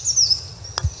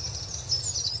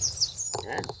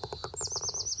 And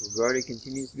Mr. Brodie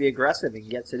continues to be aggressive and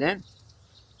gets it in.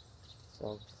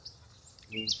 So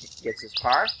he gets his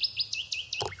par.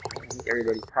 I think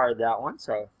everybody parred that one,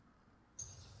 so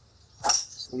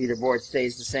this leaderboard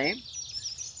stays the same.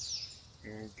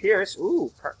 And Pearce,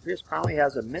 Pearce probably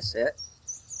has a miss hit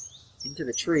into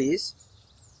the trees.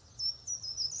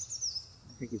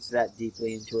 I think it's that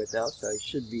deeply into it though, so he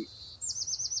should be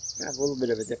have a little bit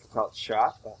of a difficult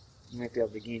shot, but you might be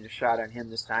able to gain a shot on him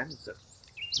this time. It's a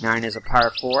 9 is a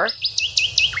par 4.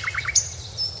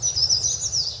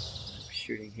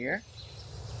 Shooting here.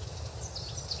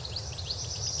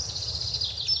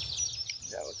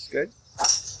 That looks good.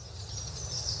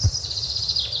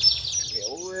 A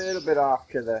little bit off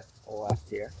to the left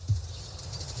here.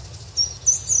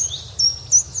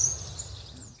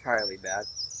 Not entirely bad.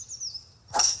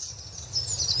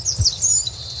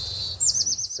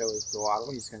 And so is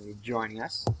Dowdall. He's going to be joining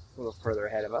us a little further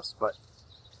ahead of us, but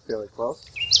fairly close.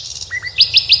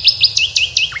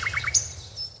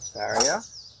 Cesario.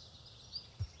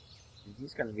 And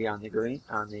he's going to be on the green,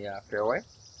 on the fairway.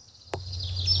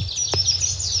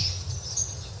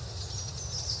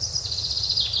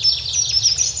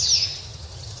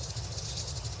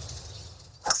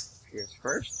 Pearce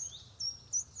first.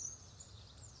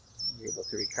 Be able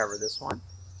to recover this one.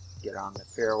 Get on the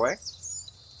fairway.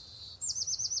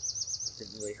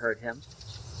 Didn't really hurt him.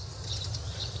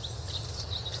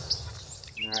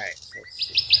 Alright, so let's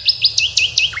see.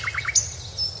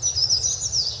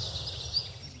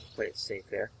 Play it safe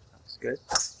there. Looks good.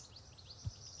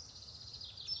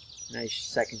 Nice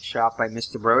second shot by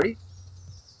Mr. Brodie.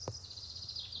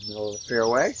 Middle of the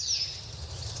fairway.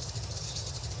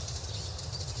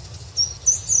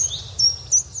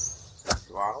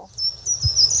 Dowdall.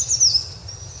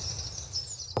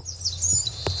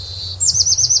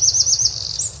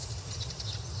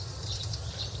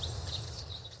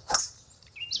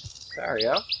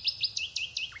 Cesario.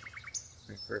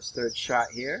 For his third shot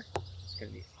here. It's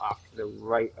going to be off to the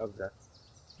right of the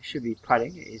He should be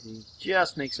putting. He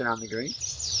just makes it on the green.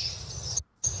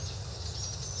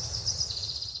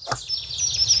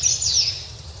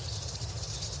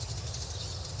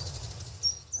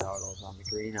 Dowdall's on the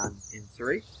green in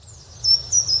 3.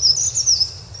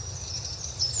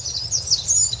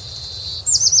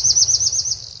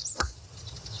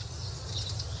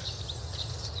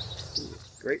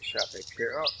 Great shot by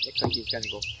Pearce. Oh, looks like he's going to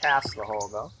go past the hole,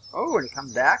 though. Oh, and he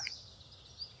comes back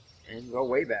and go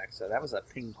way back. So that was a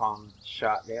ping pong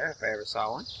shot there, if I ever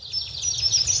saw one.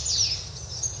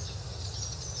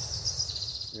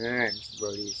 And Mr.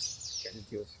 Brodie's getting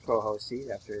into his co-host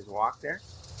seat after his walk there.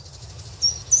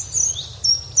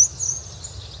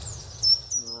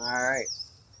 All right.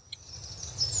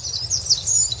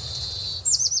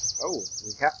 Oh,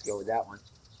 we have to go with that one.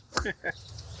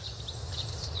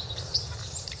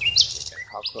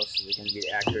 How close is it going to be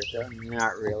accurate, though?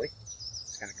 Not really.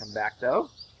 It's going to come back, though.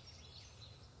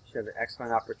 Should have an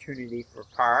excellent opportunity for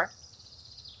par.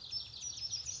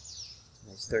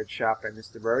 Nice third shot by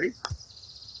Mr. Brodie.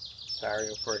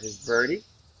 Cesario for his birdie.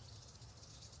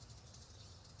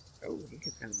 Oh, I think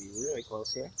it's going to be really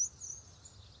close here.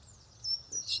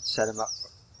 It should set him up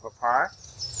for par.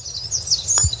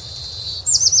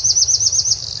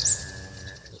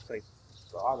 And it looks like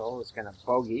Dowdall is going to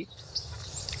bogey.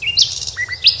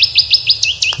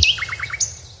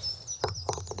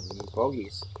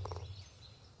 Bogeys.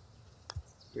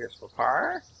 Here's for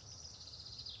par.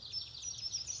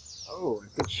 Oh, a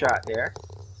good shot there.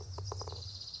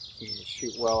 Continue to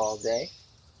shoot well all day.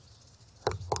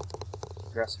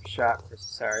 Aggressive shot for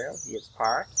Cesario. He hits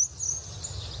par.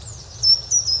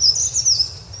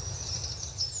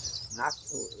 Not.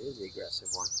 Oh, it is the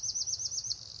aggressive one.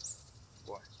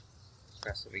 Boy,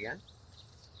 aggressive again.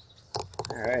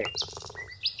 All right.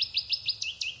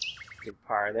 Good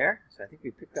par there. So I think we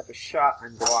picked up a shot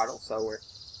on Dowdall. So we're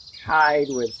tied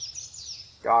with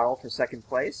Dowdall for second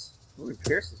place. Ooh, and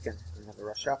Pearce is going to have a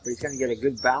rush off, but he's going to get a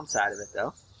good bounce out of it,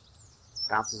 though.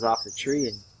 Bounces off the tree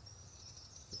and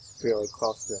it's fairly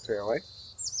close to the fairway.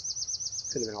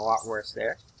 Could have been a lot worse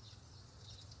there.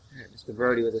 All right, Mr.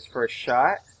 Brodie with his first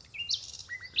shot.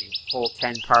 Hole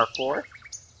 10, par 4.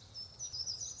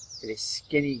 Get a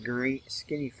skinny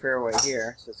fairway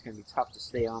here, so it's going to be tough to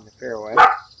stay on the fairway.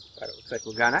 But it looks like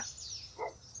we're gonna.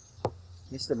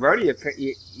 Mr. Brodie,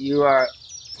 you are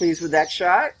pleased with that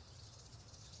shot?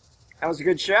 That was a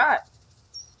good shot.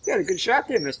 You got a good shot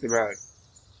there, Mr. Brodie.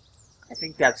 I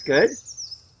think that's good.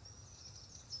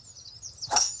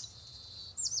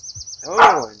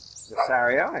 Oh, and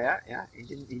Cesario, yeah. He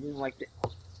didn't like the.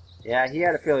 Yeah, he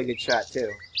had a fairly good shot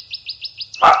too.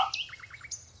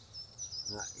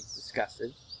 He's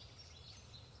disgusted.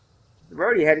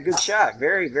 Brodie had a good shot.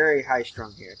 Very, very high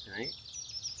strung here tonight.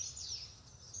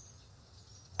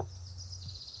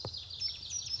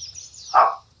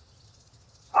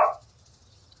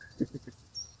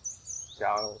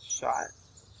 Dowdall's shot.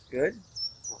 Good.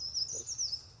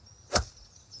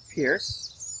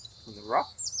 Pearce from the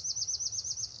rough.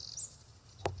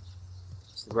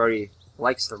 So Brodie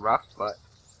likes the rough, but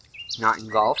not in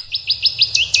golf.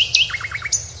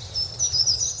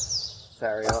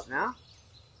 Cesario up now.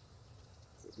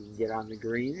 He can get on the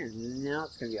green, and now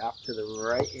it's going to be off to the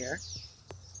right here.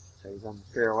 So he's on the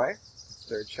fairway.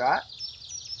 Third shot.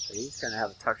 So he's going to have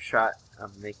a tough shot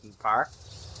of making par.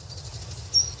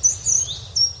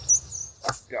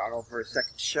 Dowdall for a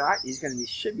second shot. He's going to be,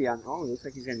 should be on, oh, it looks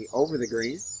like he's going to be over the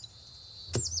green.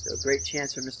 So a great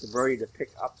chance for Mr. Brodie to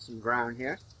pick up some ground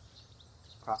here.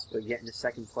 Possibly get into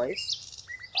second place.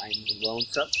 Find the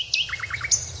lonesome.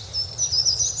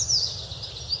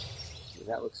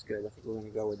 That looks good. I think we're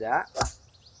going to go with that.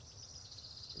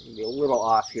 We're going to be a little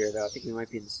off here, though. I think we might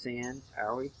be in the sand.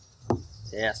 Are we?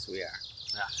 Yes, we are.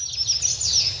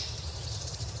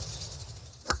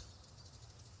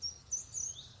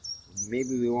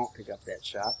 Maybe we won't pick up that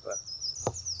shot, but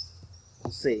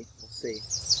we'll see. We'll see.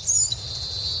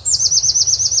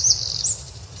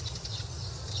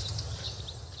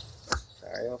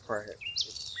 Cesario for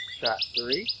shot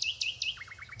 3.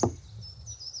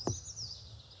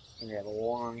 And we have a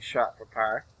long shot for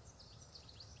par.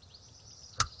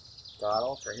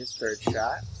 Dowdall for his third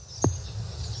shot.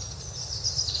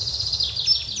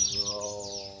 And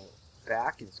roll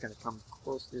back, and it's going to come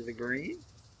close to the green.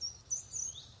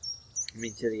 I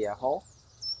mean, to the hole.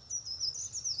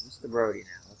 Mr. Brodie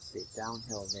now. Let's see,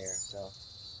 downhill there. So,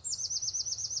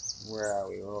 where are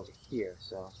we? We're over here.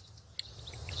 So,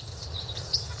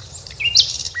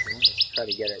 let's try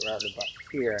to get it routed up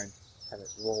here and have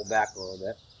it roll back a little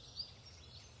bit.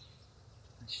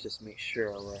 Let's just make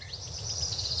sure we're.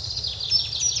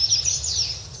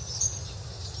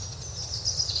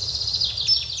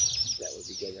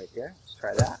 good right there. Let's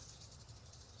try that.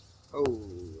 Oh,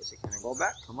 is it going to go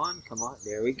back? Come on, come on.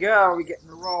 There we go. We're getting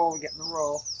the roll. We're getting the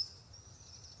roll.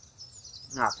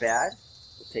 Not bad.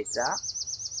 We'll take that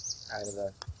out of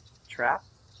the trap.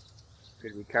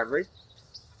 Good recovery.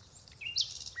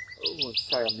 Oh,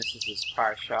 Cesario misses his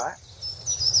par shot.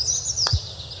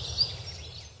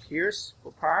 Pearce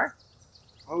for par.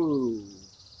 Oh,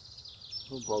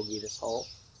 no bogey this hole.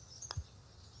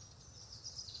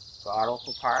 Dowdall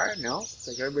for par. No, looks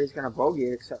like everybody's gonna bogey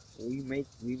it except we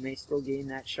may still gain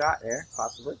that shot there,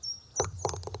 possibly.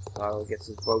 Dowdall gets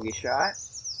his bogey shot.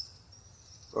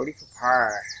 Brodie for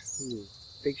par. Ooh,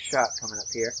 big shot coming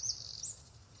up here.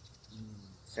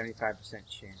 75%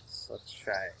 chance. Let's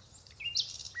try it.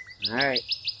 Alright,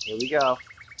 here we go.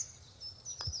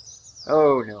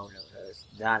 Oh, no, that's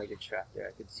not a good shot there.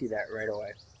 I could see that right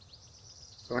away.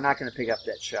 So we're not going to pick up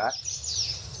that shot.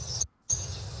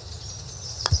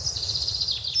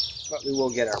 But we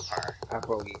will get our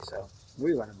bogey, so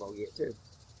we want to bogey it too.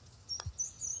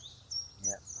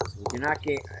 Yeah, so we do not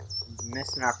get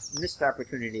missed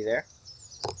opportunity there.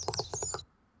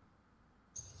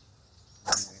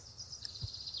 Anyway,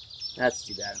 that's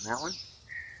too bad on that one.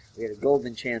 We had a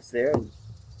golden chance there, and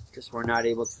just were not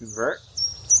able to convert.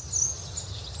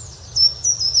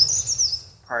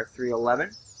 Par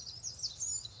 311.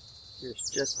 Here's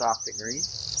just off the green.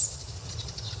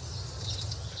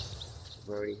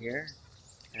 Brodie here.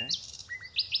 Okay.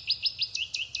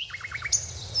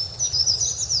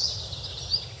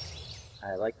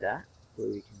 I like that.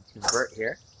 Hopefully we can convert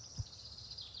here.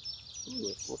 Ooh,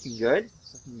 it's looking good.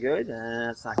 It's looking good.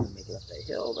 It's not going to make it up that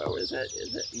hill, though, is it?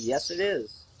 Is it? Yes, it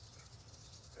is.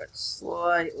 But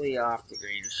slightly off the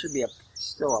green. It should be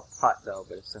still a putt, though,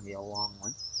 but it's going to be a long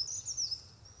one.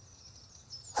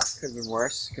 Could have been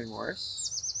worse. Could have been worse.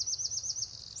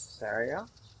 Cesario.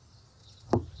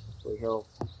 Hopefully he'll...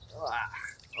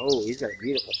 Oh, he's got a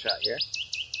beautiful shot here.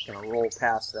 Gonna roll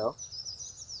past, though.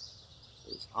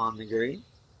 He's on the green.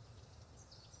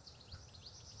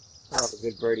 We'll have a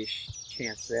good birdie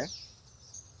chance there.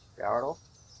 Dowdall.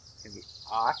 Gonna be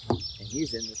off. And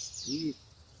he's in this... He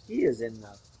is in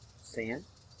the sand.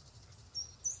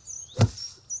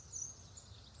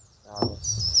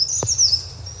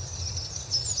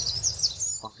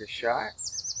 Bunker shot.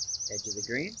 Edge of the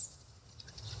green.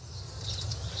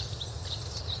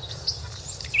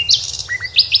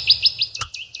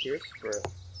 Pearce for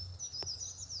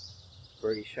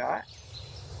birdie shot.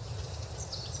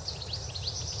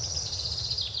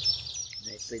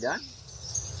 Nicely done.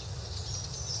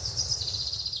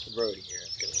 For Brodie here.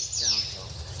 Let's get a little downhill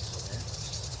there.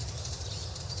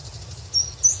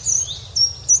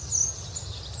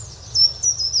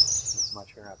 Not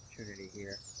much of an opportunity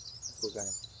here. We're going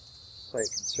to play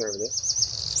it conservative.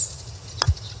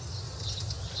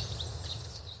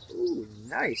 Ooh,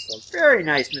 nice. Very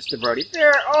nice, Mr. Brodie.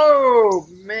 Oh,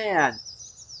 man.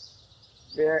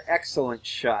 Very excellent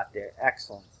shot there.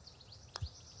 Excellent.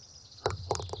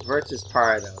 Versus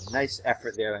par, though. Nice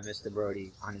effort there by Mr.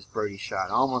 Brodie on his birdie shot.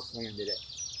 Almost landed it.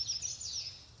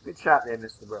 Good shot there,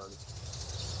 Mr. Brodie.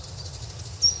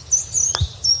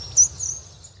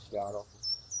 Dowdall.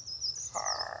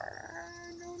 Par.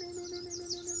 No.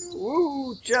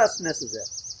 Ooh, just misses it.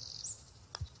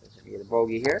 Doesn't get a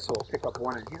bogey here, so we'll pick up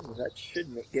one on him. That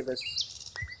should give us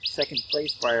second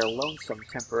place by our lonesome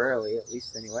temporarily, at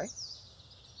least anyway.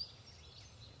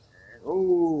 And,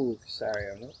 ooh,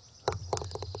 Cesario. Nope.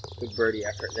 Good birdie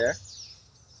effort there.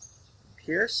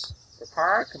 Pearce for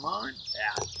par. Come on.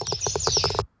 Yeah.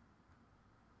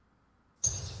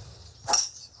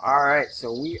 All right,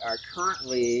 so we are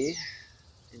currently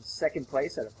in second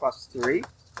place at a +3.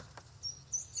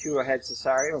 2 ahead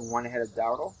Cesario and 1 ahead of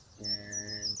Dowdall.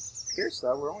 And Pearce,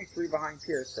 though, we're only 3 behind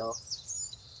Pearce, so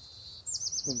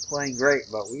he's been playing great,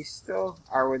 but we still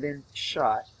are within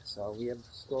shot, so we have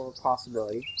still a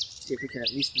possibility. See if we can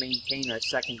at least maintain our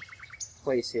second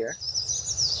place here.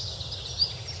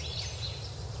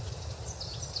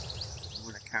 I'm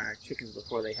going to count our chickens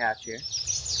before they hatch here.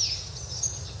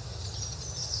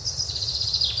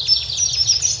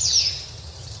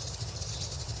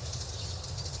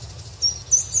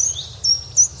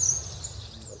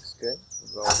 Good.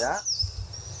 We'll go with that.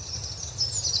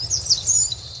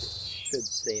 Should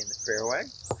stay in the fairway.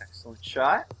 Excellent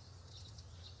shot.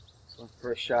 Excellent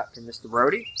first shot from Mr.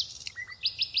 Brodie.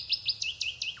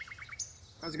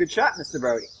 That was a good shot, Mr.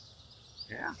 Brodie.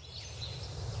 Yeah.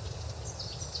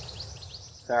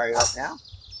 Sorry up now.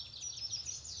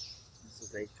 This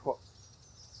is a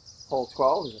hole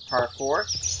 12. Is a par 4.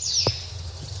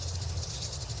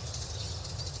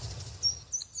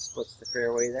 Splits the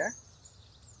fairway there.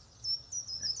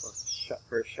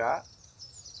 First shot.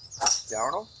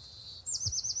 Dowdall.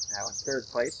 Now in third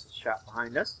place, shot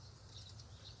behind us.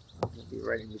 He'll be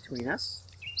right in between us.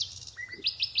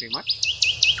 Pretty much.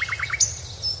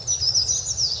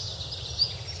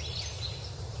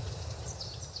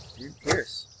 And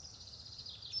Pearce.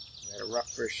 We got a rough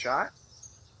first shot.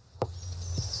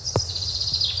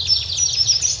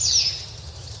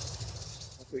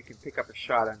 Hopefully we can pick up a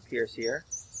shot on Pearce here.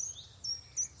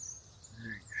 All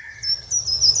right.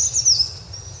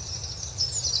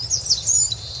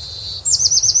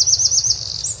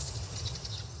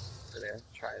 So there,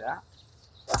 try that.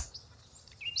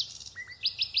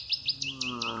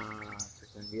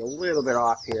 It's going to be a little bit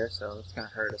off here, so it's going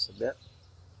to hurt us a bit.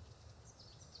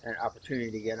 An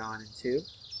opportunity to get on in two.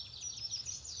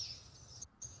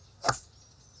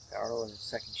 Dowdall in his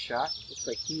second shot. Looks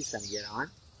like he's going to get on.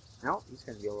 No, he's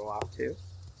going to be a little off too.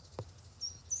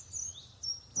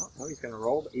 Oh, no, he's going to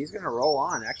roll. He's going to roll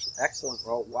on. Actually, excellent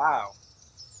roll. Wow,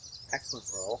 excellent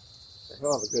roll. So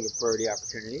he'll have a good birdie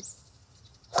opportunity.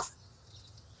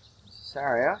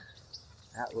 Cesario.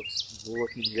 That looks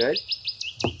looking good.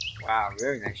 Wow,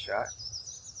 very nice shot.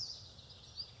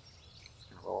 He's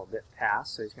going to roll a bit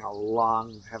past, so he's going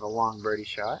to have a long birdie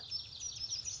shot.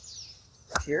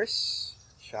 Pearce,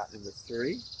 shot number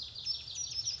 3.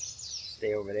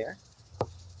 Stay over there.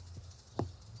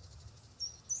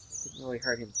 Didn't really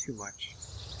hurt him too much.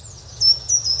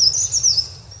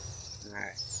 All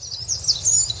right.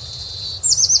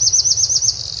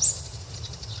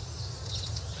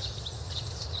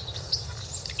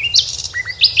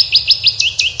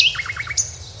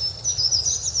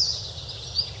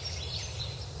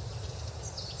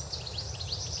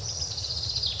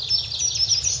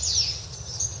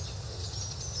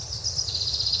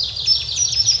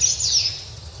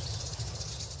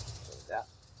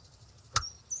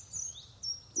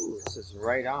 Ooh, this is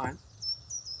right on.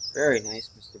 Very nice,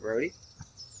 Mr. Brodie.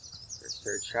 First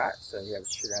third shot, so you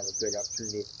should have a good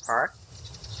opportunity for par.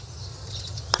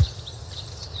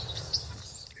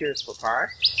 This is Pearce for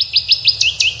par.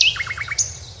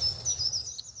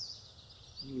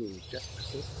 Ooh, just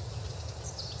misses.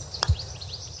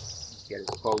 Get his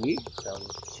bogey, so a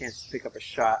chance to pick up a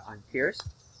shot on Pearce.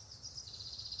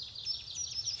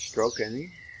 Stroke in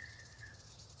me.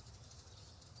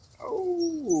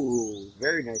 Oh,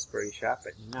 very nice birdie shot,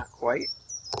 but not quite.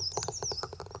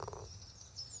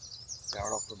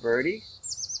 Dowdall for birdie.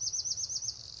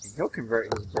 And he'll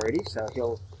convert his birdie, so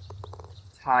he'll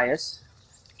tie us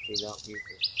if we don't need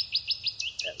it,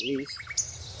 at least.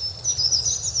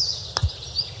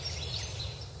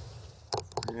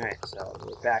 Alright, so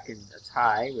we're back in a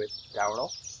tie with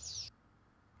Dowdall.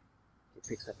 He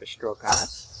picks up a stroke on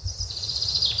us.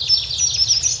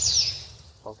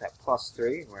 Both at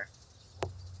 +3, and we're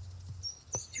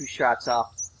 2 shots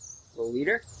off the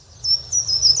leader.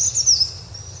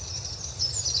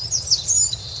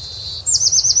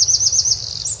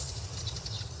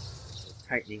 We're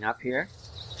tightening up here.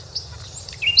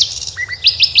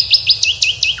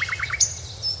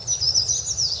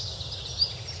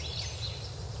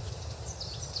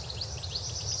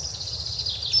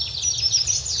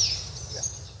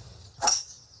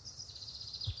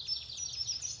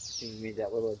 We made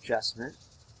that little adjustment.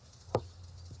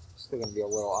 Still going to be a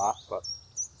little off, but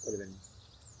would have been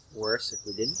worse if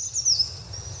we didn't.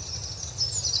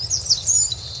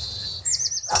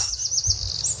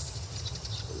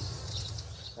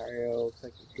 Cesario looks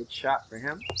like a good shot for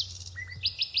him.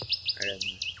 And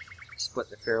split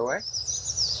the fairway.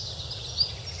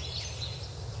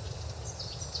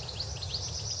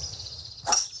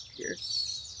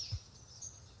 Pearce.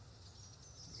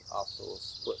 He also will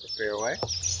split the fairway.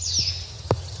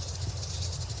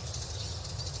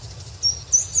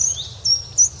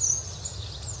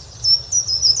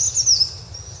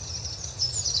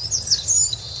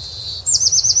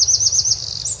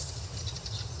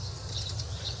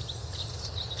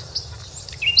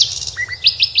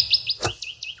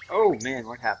 Oh man,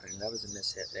 what happened? That was a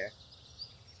mishit there.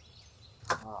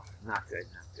 Oh, not good,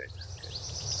 not good, not good.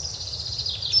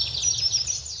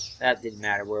 That didn't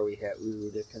matter where we hit. We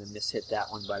were just going to mishit that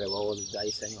one by the roll of the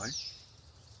dice anyway.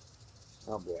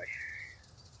 Oh boy.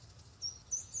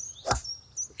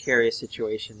 Precarious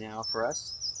situation now for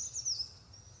us.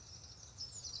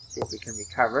 See if we can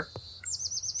recover.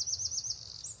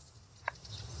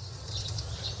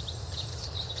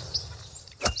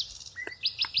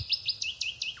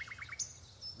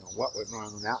 What went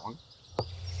wrong on that one?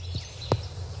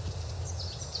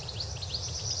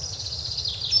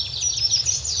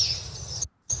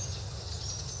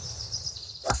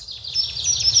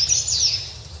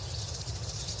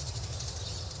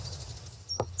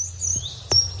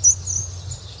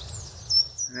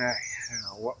 I don't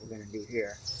know what we're going to do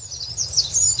here.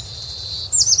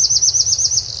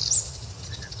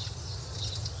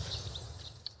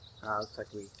 Looks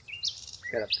like we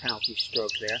got a penalty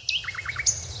stroke there.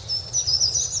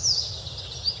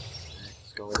 Alright,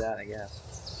 let's go with that, I guess.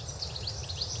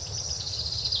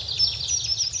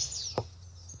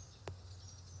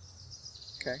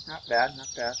 Okay, not bad,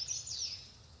 not bad. I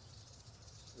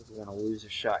think we're going to lose a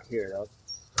shot here, though.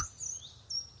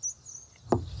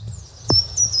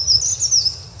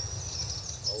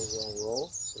 Roll.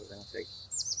 So we're going to take...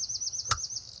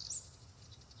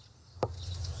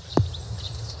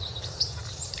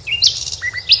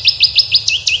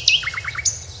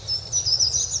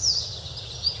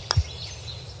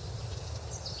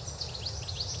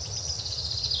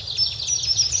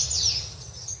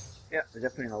 Yeah, we're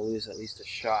definitely going to lose at least a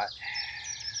shot.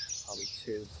 Probably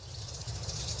two.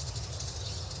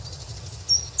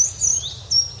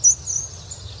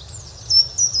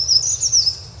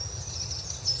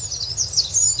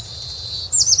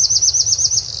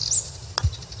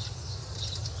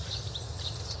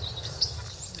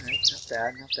 Alright, not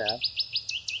bad, not bad.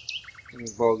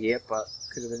 Didn't bogey it, but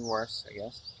could have been worse, I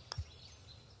guess.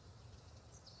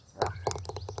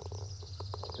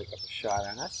 Pick up a shot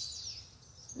on us.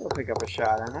 He'll pick up a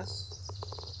shot on us.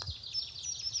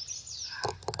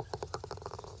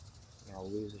 I'm going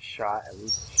to lose a shot, at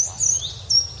least a shot.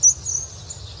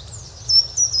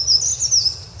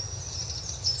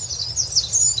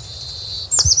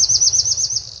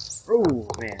 Oh,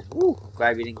 man. Woo. I'm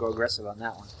glad we didn't go aggressive on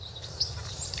that one.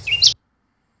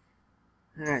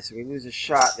 Alright, so we lose a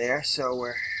shot there, so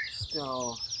we're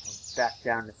still back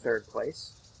down to third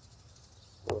place.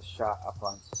 Still a shot up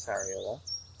on Cesario, though.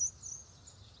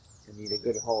 We need a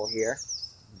good hole here.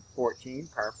 14,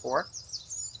 par 4.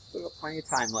 Still got plenty of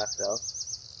time left, though.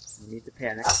 No need to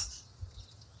panic.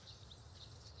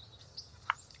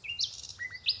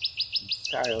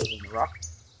 Cesario's in the rough.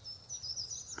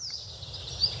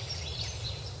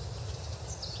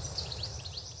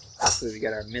 Hopefully we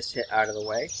got our miss hit out of the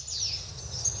way.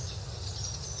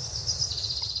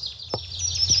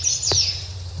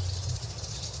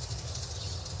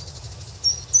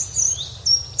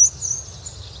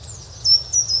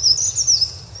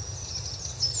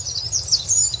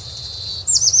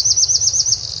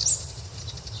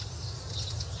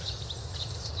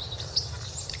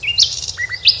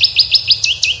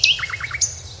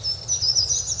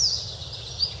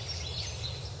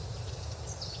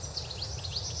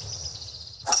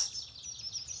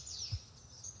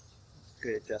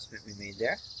 Good adjustment we made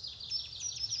there.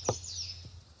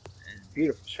 And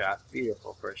beautiful shot.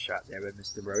 Beautiful first shot there by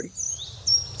Mr. Brodie.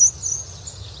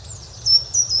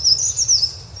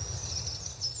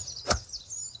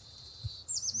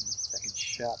 Second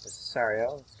shot by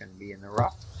Cesario. It's going to be in the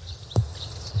rough.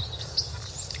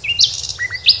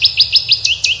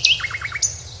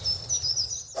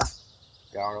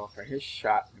 Dowdall for his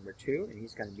shot number 2. And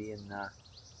he's going to be in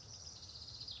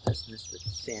just missed the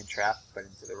sand trap, but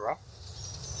into the rough.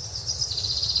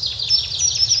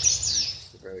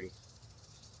 Brodie.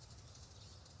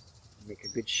 Make a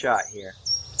good shot here.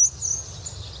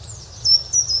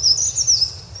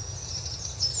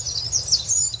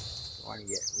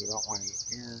 We don't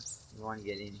want to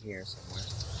get in here somewhere.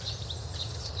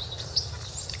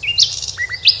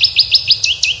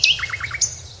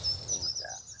 Don't want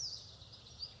that.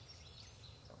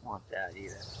 Don't want that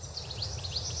either.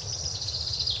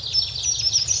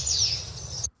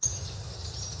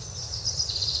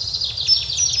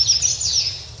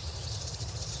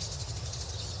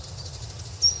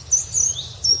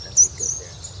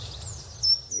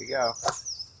 Go.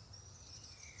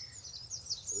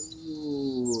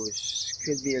 Ooh,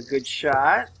 could be a good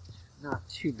shot. Not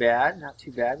too bad, not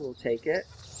too bad. We'll take it.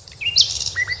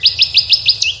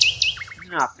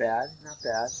 Not bad, not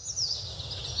bad.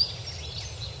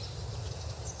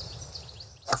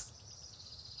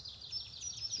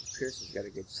 Pearce has got a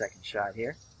good second shot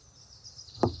here.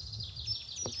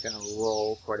 He's going to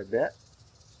roll quite a bit.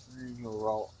 And he'll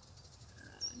roll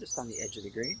just on the edge of the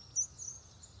green.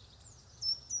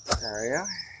 Area.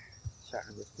 Shot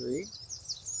number 3.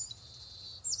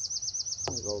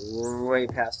 We'll go way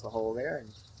past the hole there,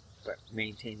 but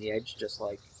maintain the edge just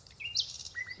like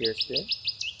Pearce did.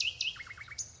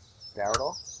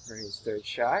 Dowdall for his third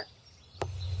shot. Got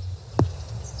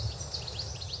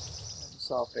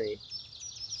himself a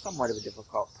somewhat of a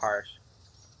difficult par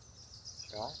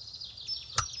shot.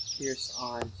 Pearce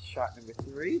on shot number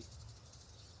 3.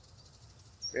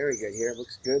 Very good here.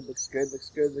 Looks good, looks good, looks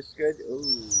good, looks good.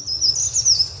 Ooh.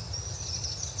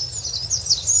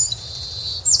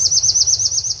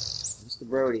 Mr.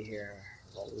 Brodie here.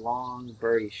 A long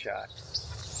birdie shot.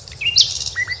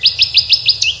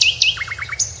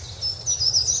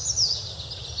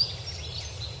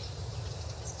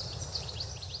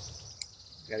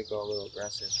 Got to go a little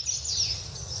aggressive.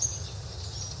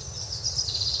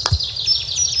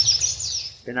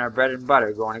 Been our bread and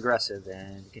butter, going aggressive,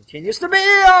 and it continues to be.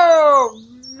 Oh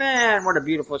man, what a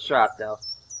beautiful shot, though.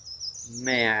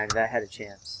 Man, that had a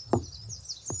chance.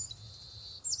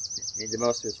 Made the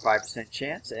most of his 5%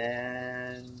 chance,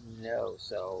 and no.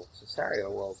 So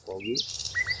Cesario will bogey.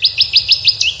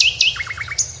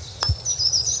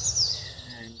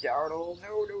 And Dowdall,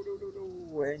 no,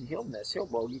 and he'll miss. He'll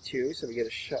bogey too. So we get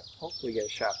a shot. Hopefully, get a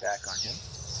shot back on him.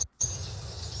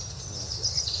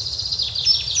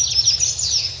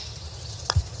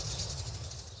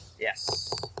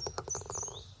 Yes,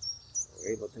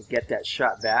 we're able to get that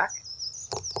shot back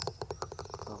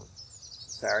from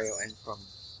Cesario and from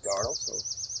Dowdall. So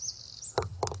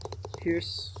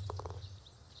Pearce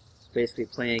is basically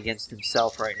playing against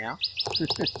himself right now.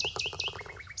 Let's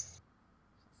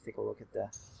take a look at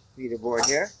the leaderboard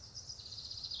here.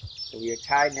 So we are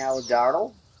tied now with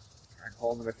Dowdall. On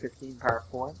hole number 15, par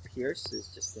 4. Pearce is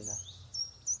just in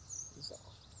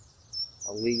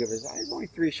a league of his own. He's only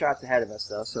 3 shots ahead of us,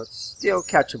 though, so it's still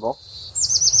catchable.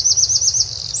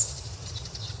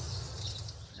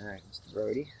 All right, Mr.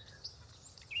 Brodie.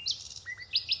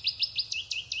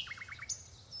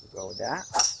 We'll go with that.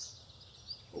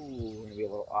 Ooh, we're going to be a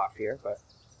little off here, but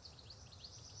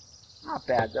not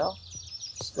bad, though.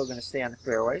 Still going to stay on the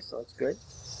fairway, so it's good.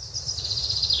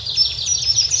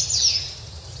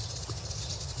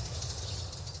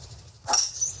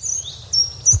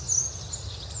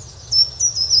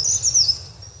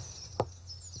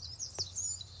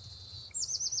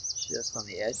 Just on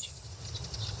the edge.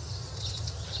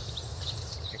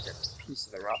 Pick a piece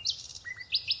of the rough.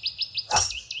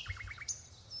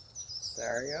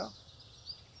 Cesario.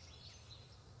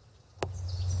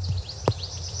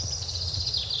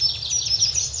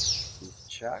 Decent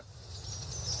shot.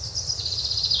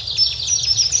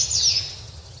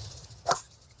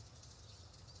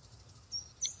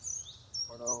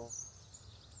 Brodie.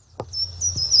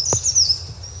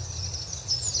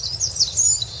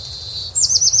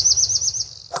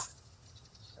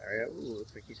 Ooh,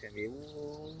 looks like he's going to be,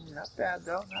 ooh, not bad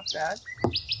though, not bad.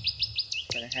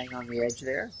 Going to hang on the edge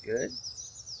there, good.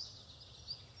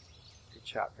 Good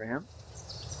shot for him.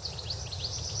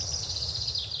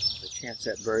 The chance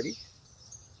at birdie.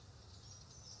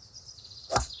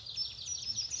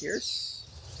 Pearce.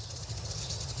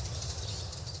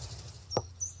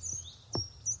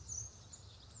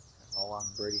 A long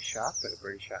birdie shot, but a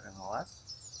birdie shot nonetheless.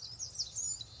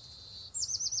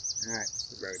 Alright,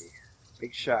 Mr. Brodie.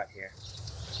 Big shot here.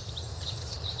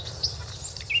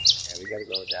 Yeah, we gotta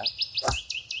go with that.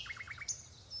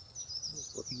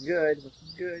 It's looking good,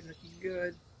 looking good, looking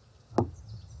good.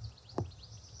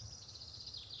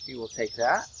 He will take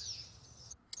that.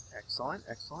 Excellent,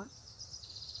 excellent.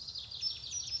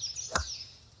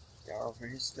 Dowdall for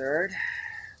his third.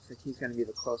 Looks like he's gonna be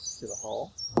the closest to the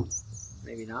hole.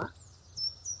 Maybe not.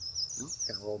 No, it's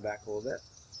gonna roll back a little bit.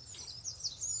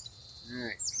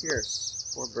 Alright,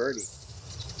 Pearce for birdie.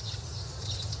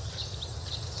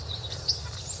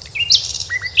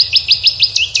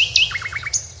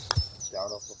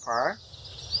 Dowdall for par.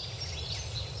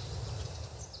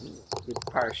 Ooh, good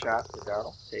par shot for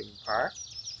Dowdall, saving par.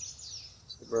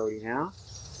 It's the Brodie now.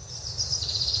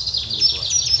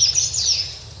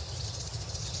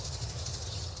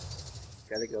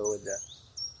 Gotta go with the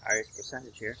highest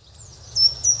percentage here.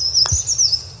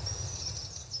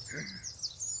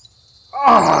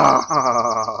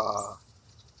 Oh!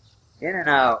 In and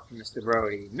out for Mr.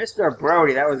 Brodie. Mr.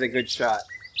 Brodie, that was a good shot.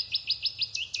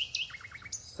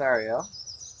 Cesario.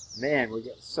 Man, we're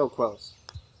getting so close.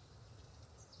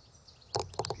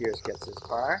 Pearce gets his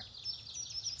par.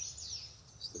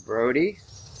 Mr. Brodie.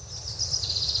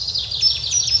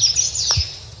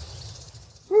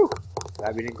 Whew.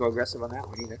 Glad we didn't go aggressive on that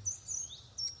one either.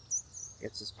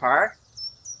 Gets his par.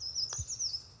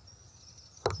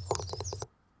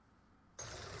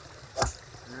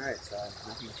 Alright, so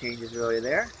nothing changes really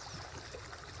there.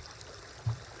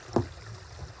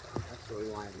 That's what we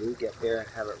want to do, get there and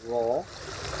have it roll.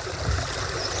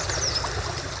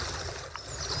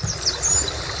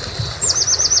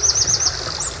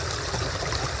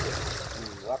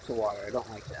 Ooh, lots of water, I don't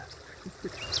like that. The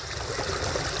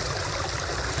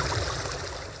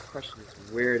question is,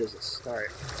 where does it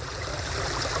start?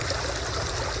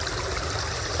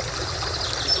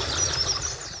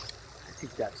 I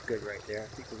think that's good right there. I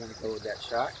think we're going to go with that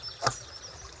shot.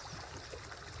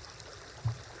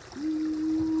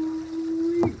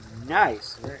 Ooh,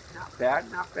 nice. Not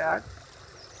bad, not bad.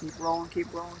 Keep rolling,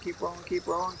 keep rolling, keep rolling, keep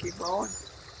rolling, keep rolling.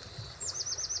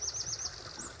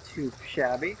 Not too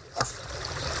shabby.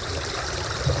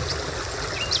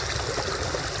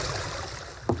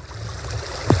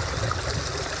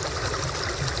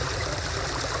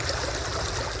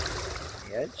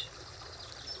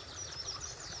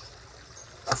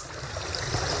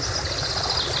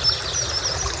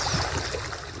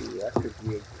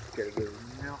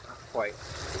 quite.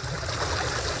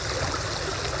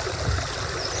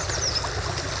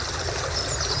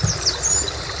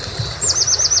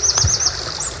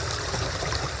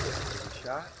 Good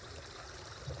shot.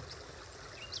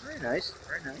 Very nice,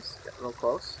 very nice. Got real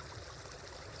close.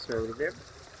 Conservative there.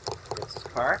 Gets his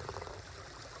par.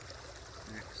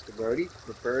 Next to Brodie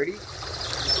for birdie.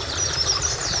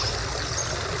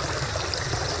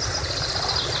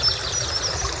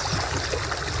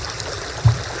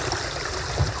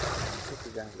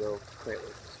 Gonna go play it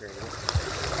with conservative.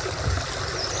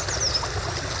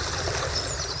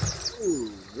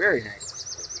 Ooh, very nice.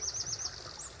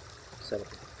 Set up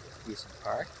a decent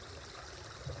par.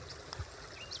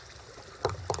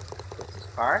 Gets his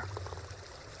par.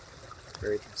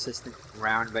 Very consistent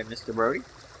round by Mr. Brodie.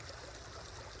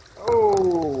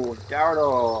 Oh,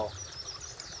 Dowdall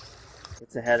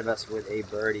gets ahead of us with a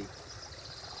birdie.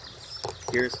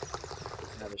 Here's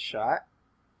another shot.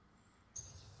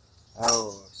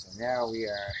 Oh, so now we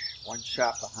are one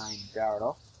shot behind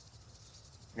Dowdall.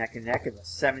 Neck and neck in the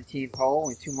 17th hole.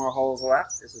 Only 2 more holes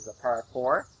left. This is a par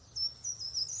 4.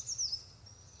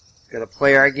 Got to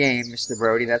play our game, Mr.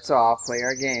 Brodie. That's all. Play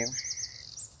our game.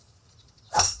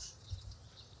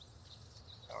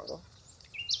 Dowdall.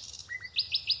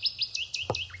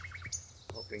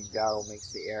 Hoping Dowdall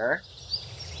makes the error.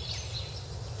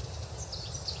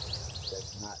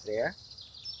 That's not there.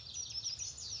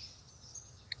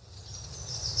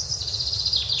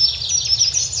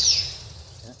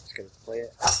 Just gonna play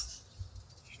it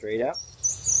straight up.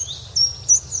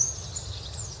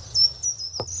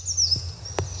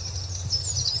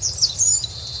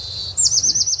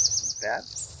 Not bad.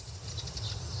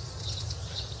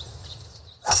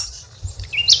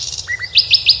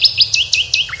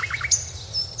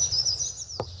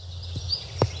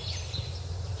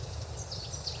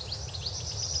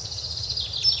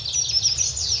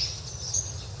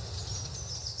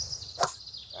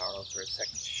 Dowdall for a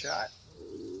second shot.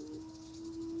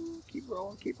 Keep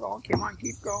rolling, keep rolling, come on,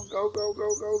 keep going, go, go,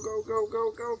 go, go, go, go,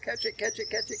 go, go, catch it, catch it,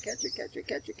 catch it, catch it, catch it,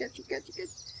 catch it, catch it, catch it, catch it,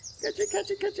 catch it, catch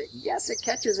it, catch it, yes, it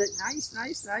catches it, nice,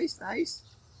 nice, nice, nice,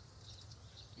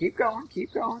 keep going,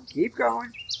 keep going, keep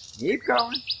going, keep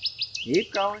going,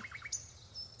 keep going,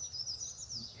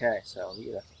 okay, so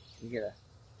we gotta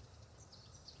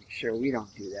make sure we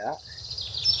don't do that.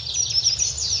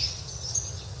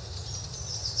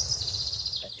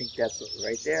 I think that's what,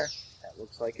 right there, that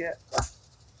looks like it.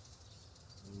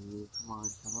 Ooh, come on,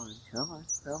 come on, come on,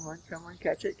 come on, come on,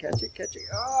 catch it, catch it, catch it.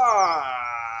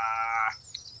 Ah!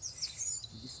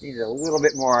 You just needed a little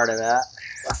bit more out of that.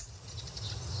 I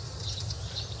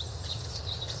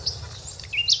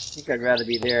think I'd rather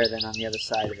be there than on the other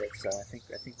side of it, so I think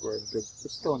we're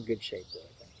still in good shape there,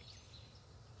 I think.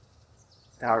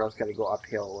 Dowdall's got to go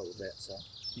uphill a little bit, so I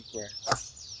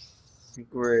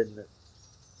think we're in the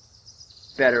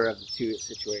better of the two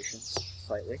situations,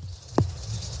 slightly.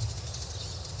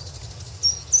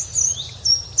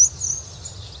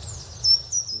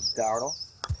 Dowdall.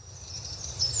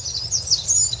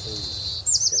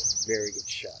 Got a very good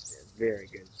shot there. Very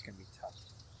good. It's going to be tough.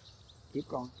 Keep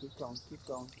going, keep going, keep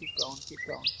going, keep going, keep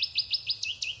going.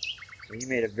 So he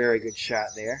made a very good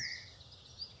shot there.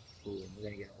 Ooh, and we're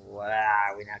going to get,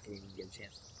 wow, we're not going to even get a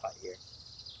chance to putt here.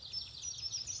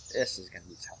 This is going to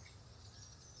be tough.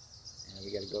 And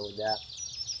we got to go with that.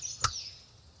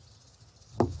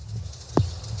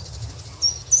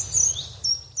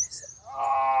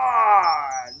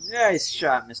 Nice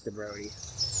shot, Mr. Brodie. As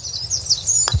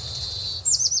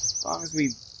long as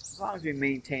we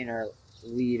maintain our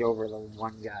lead over the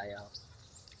one guy out.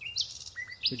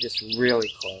 We're just really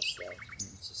close, though. I mean,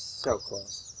 it's just so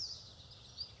close.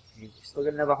 I mean, we still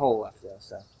got another hole left, though,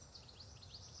 so.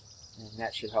 And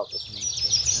that should help us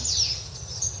maintain.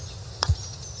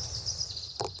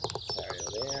 Huh? Cesario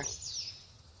there.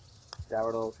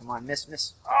 Dowdall, come on,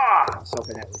 miss. Ah! I was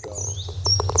hoping that would go.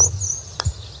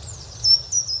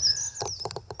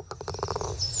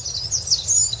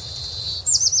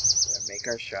 Make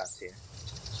our shots here.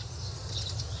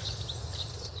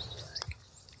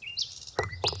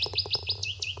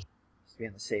 Just be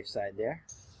on the safe side there.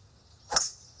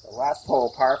 The last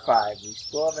hole, par 5. We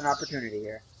still have an opportunity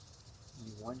here.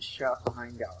 Only one shot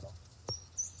behind Dowdall.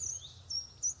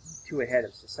 2 ahead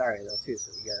of Cesario though too,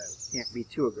 so we can't be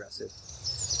too aggressive.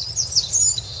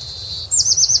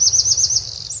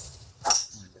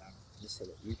 Come on, Dowdall. Just hit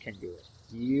it. You can do it.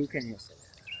 You can just hit it.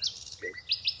 Looks good.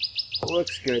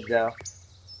 Looks good though.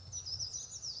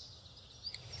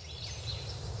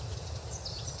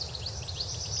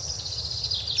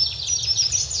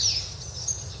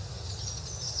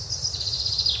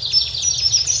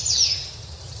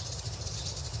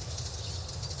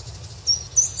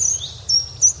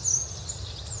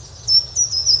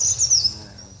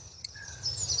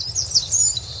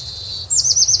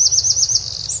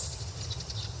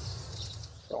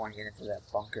 to that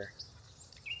bunker.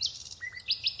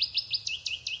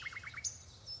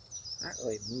 Not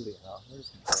really moving at all. We're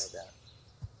just going to go with that.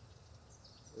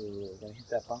 Ooh, we're going to hit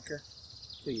that bunker?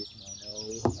 Please,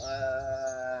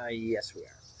 no. Yes, we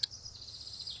are.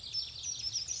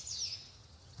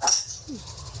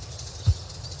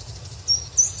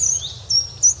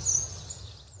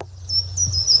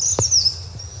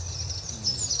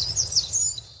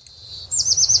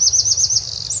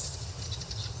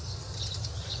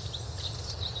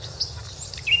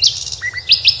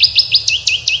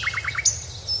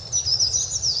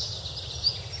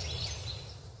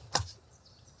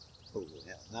 Oh,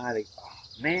 no, not a... Oh,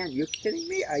 man, you kidding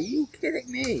me? Are you kidding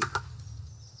me?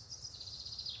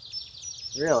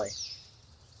 Really?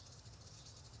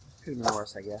 Could have been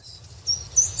worse, I guess.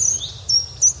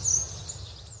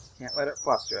 Can't let it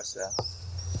fluster us, though.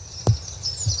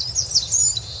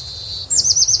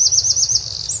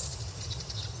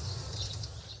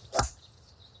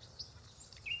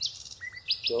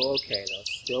 Still okay, though.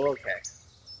 Still okay.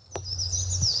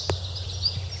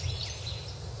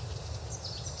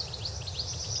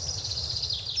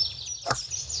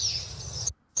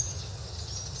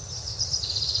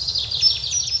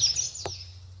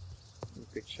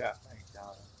 Good shot by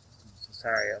Dowdall.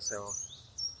 Cesario, so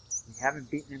we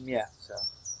haven't beaten him yet, so.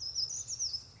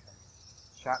 Okay.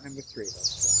 Shot number 3, though.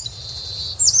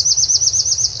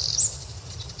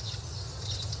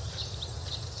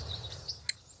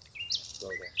 Go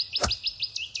there.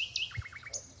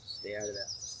 Stay out of that.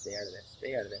 Stay out of there.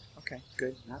 Stay out of there. Okay,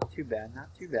 good. Not too bad.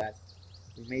 Not too bad.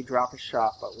 We may drop a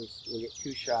shot, but we'll get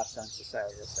 2 shots on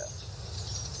Cesario, so.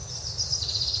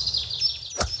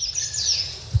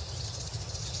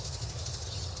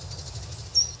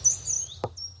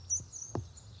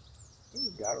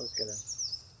 Dowdall's gonna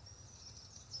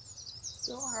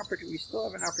we still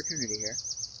have an opportunity here,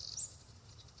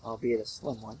 albeit a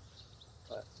slim one,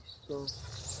 but we still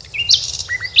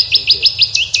good.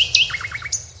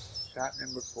 Shot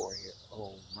number 4 here.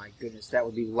 Oh my goodness, that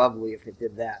would be lovely if it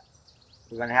did that.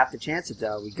 We're gonna have to chance it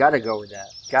though. We gotta go with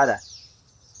that. Gotta.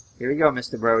 Here we go,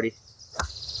 Mr. Brodie.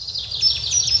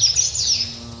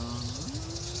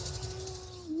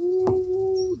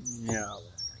 No.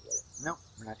 Nope,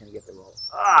 we're not going to get the roll.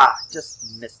 Ah,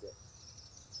 just missed it.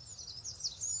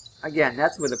 Again,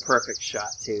 that's with a perfect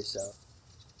shot, too, so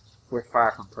we're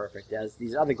far from perfect, as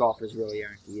these other golfers really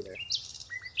aren't either.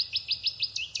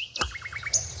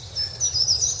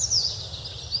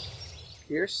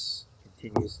 Pearce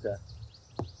continues to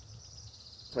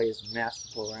play his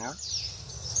masterful round.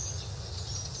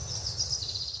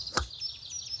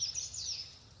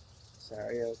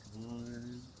 Cesario, come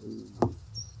on. Ooh.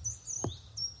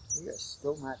 We are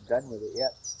still not done with it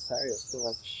yet. Cesario still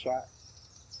has a shot.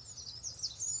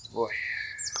 Boy.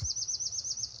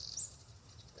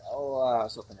 Oh, I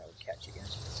was hoping that would catch again.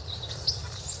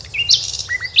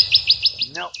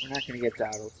 Nope, we're not going to get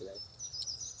Dowdall today.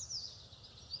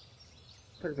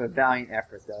 Put up a valiant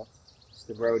effort, though.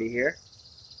 Mr. Brodie here.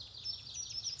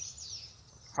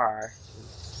 Par.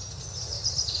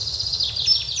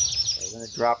 So we're going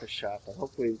to drop a shot, but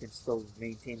hopefully we can still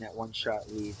maintain that 1-shot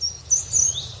lead.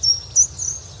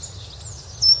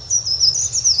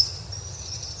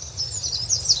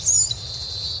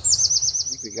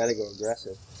 We gotta go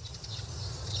aggressive.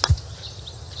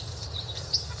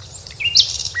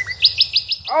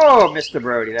 Oh, Mr.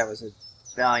 Brodie, that was a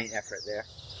valiant effort there.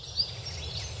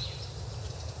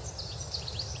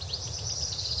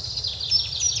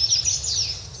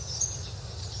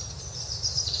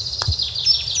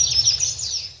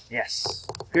 Yes,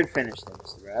 good finish there,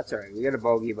 Mr. Brodie. That's alright. We got a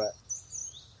bogey, but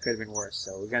could have been worse.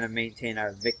 So we're gonna maintain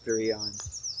our victory on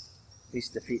at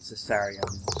least defeat Cesario.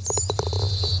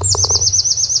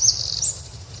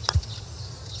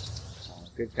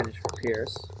 Good finish for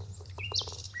Pearce.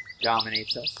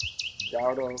 Dominates us.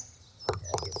 Dowdall.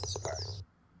 Yeah, gets this par.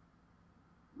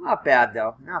 Not bad,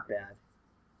 though. Not bad.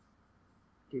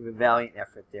 Gave a valiant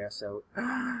effort there, so...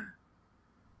 Are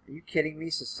you kidding me,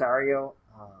 Cesario?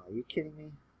 Are you kidding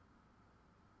me?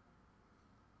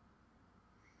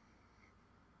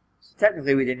 So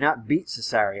technically, we did not beat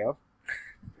Cesario.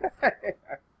 So,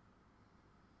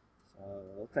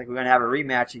 looks like we're going to have a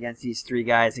rematch against these 3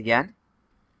 guys again.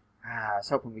 I was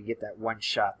hoping we'd get that 1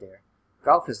 shot there.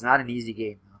 Golf is not an easy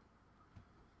game,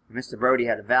 though. Mr. Brodie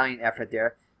had a valiant effort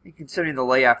there. And considering the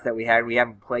layoff that we had, we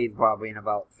haven't played probably in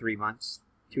about 3 months.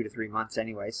 2 to 3 months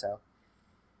anyway, so.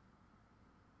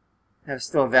 That was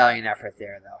still a valiant effort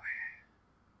there, though.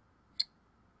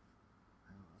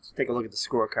 Let's take a look at the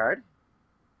scorecard.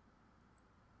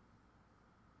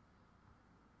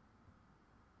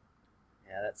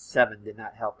 Yeah, that 7 did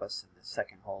not help us in the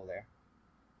second hole there.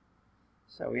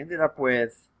 So we ended up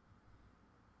with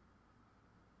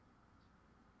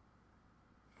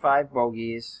 5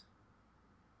 bogeys.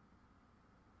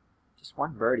 Just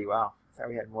 1 birdie. Wow. I thought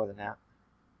we had more than that.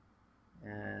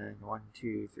 And 1,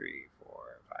 2, 3,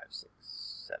 4, 5, 6,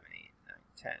 7, 8, 9,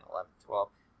 10, 11, 12.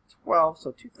 12,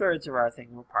 so 2/3 of our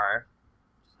thing were par.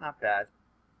 It's not bad.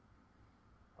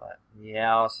 But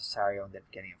yeah, Cesario ended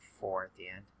up getting a 4 at the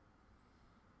end.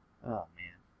 Oh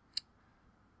man.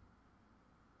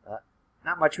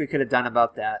 Not much we could have done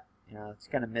about that. You know, it's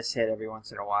gonna miss hit every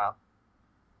once in a while.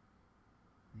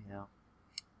 You know,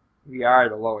 we are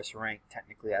the lowest ranked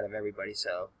technically out of everybody,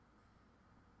 so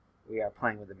we are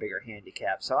playing with a bigger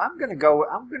handicap. So I'm gonna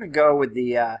go with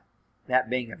the that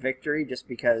being a victory, just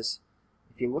because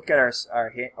if you look at our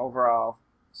overall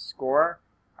score,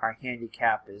 our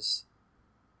handicap is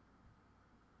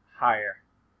higher.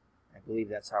 I believe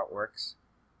that's how it works.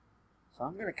 So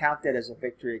I'm going to count that as a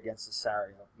victory against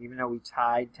Cesario. Even though we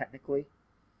tied technically,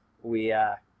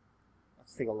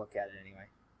 let's take a look at it anyway.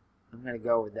 I'm going to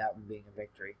go with that one being a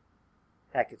victory.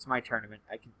 Heck, it's my tournament.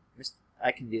 I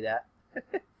can do that.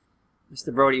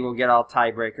 Mr. Brodie will get all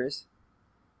tiebreakers.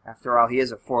 After all, he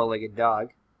is a 4-legged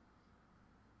dog.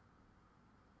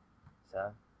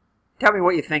 So, tell me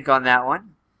what you think on that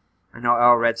one. I know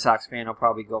our Red Sox fan will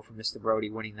probably go for Mr. Brodie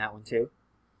winning that one too.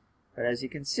 But as you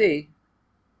can see,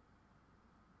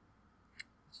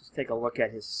 let's just take a look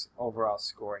at his overall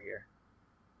score here.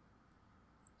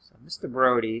 So Mr.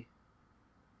 Brodie,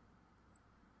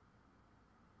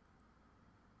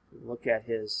 if we look at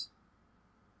his,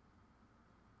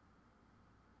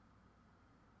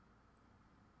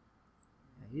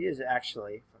 he is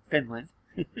actually from Finland.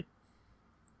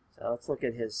 So let's look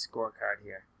at his scorecard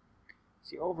here.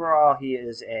 See, overall he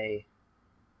is a,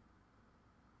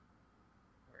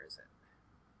 where is it?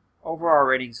 Overall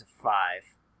ratings of 5.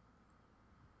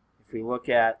 If we look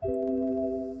at,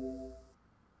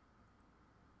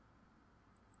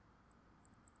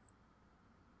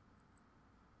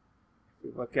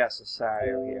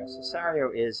 Cesario here,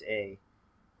 Cesario is a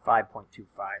 5.25,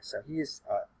 so he is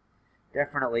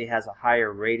definitely has a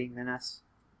higher rating than us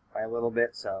by a little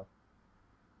bit. So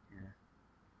yeah.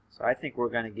 So I think we're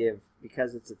going to give,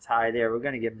 because it's a tie there, we're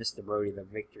going to give Mr. Brodie the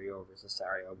victory over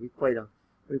Cesario. We played him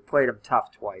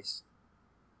tough twice.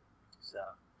 So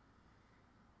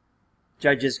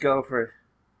judges go for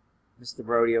Mr.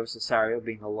 Brodie over Cesario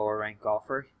being the lower ranked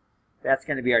golfer. That's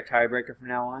going to be our tiebreaker from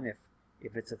now on. If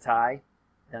it's a tie,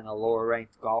 then a lower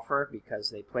ranked golfer,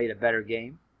 because they played a better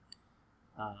game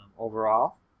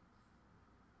overall,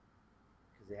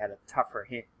 because they had a tougher,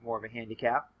 more of a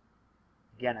handicap.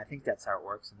 Again, I think that's how it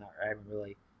works. I haven't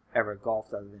really ever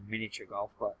golfed other than miniature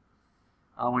golf, but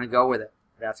I want to go with it.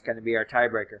 That's going to be our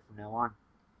tiebreaker from now on.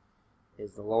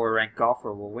 Is the lower ranked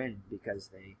golfer will win, because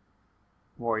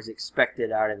more is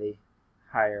expected out of the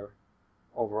higher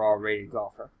overall rated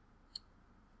golfer.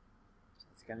 So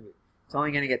it's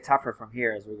only going to get tougher from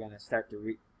here as we're going to start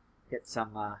to hit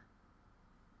some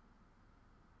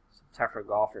tougher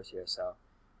golfers here. So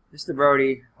Mr.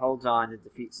 Brodie holds on to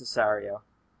defeat Cesario.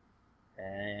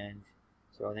 And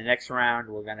so in the next round,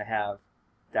 we're going to have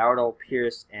Dowdall,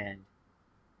 Pearce, and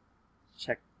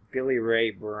Billy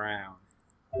Ray Brown.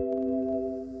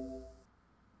 So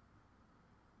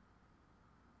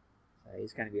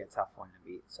he's going to be a tough one to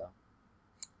beat. So,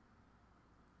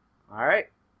 all right.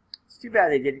 It's too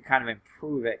bad they didn't kind of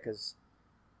improve it, because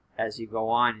as you go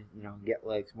on, you know, get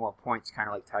like more points, kind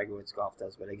of like Tiger Woods golf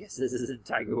does. But I guess this isn't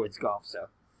Tiger Woods golf, so.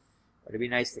 But it'd be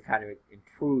nice to kind of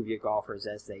improve your golfers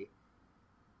as they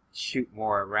shoot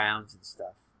more rounds and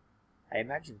stuff. I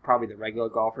imagine probably the regular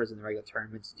golfers in the regular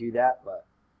tournaments do that, but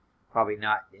probably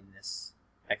not in this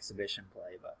exhibition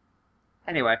play. But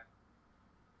anyway,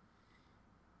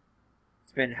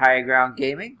 it's been Higher Ground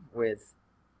Gaming with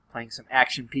playing some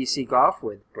action PC golf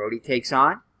with Brodie Takes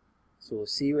On. So we'll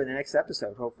see you in the next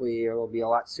episode. Hopefully it will be a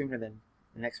lot sooner than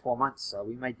the next 4 months. So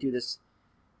we might do this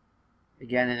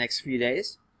again in the next few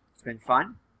days. It's been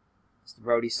fun. Mr.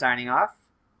 Brodie signing off.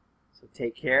 So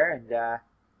take care, and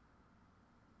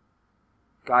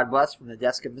God bless from the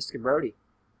desk of Mr. Brodie.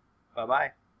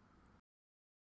 Bye-bye.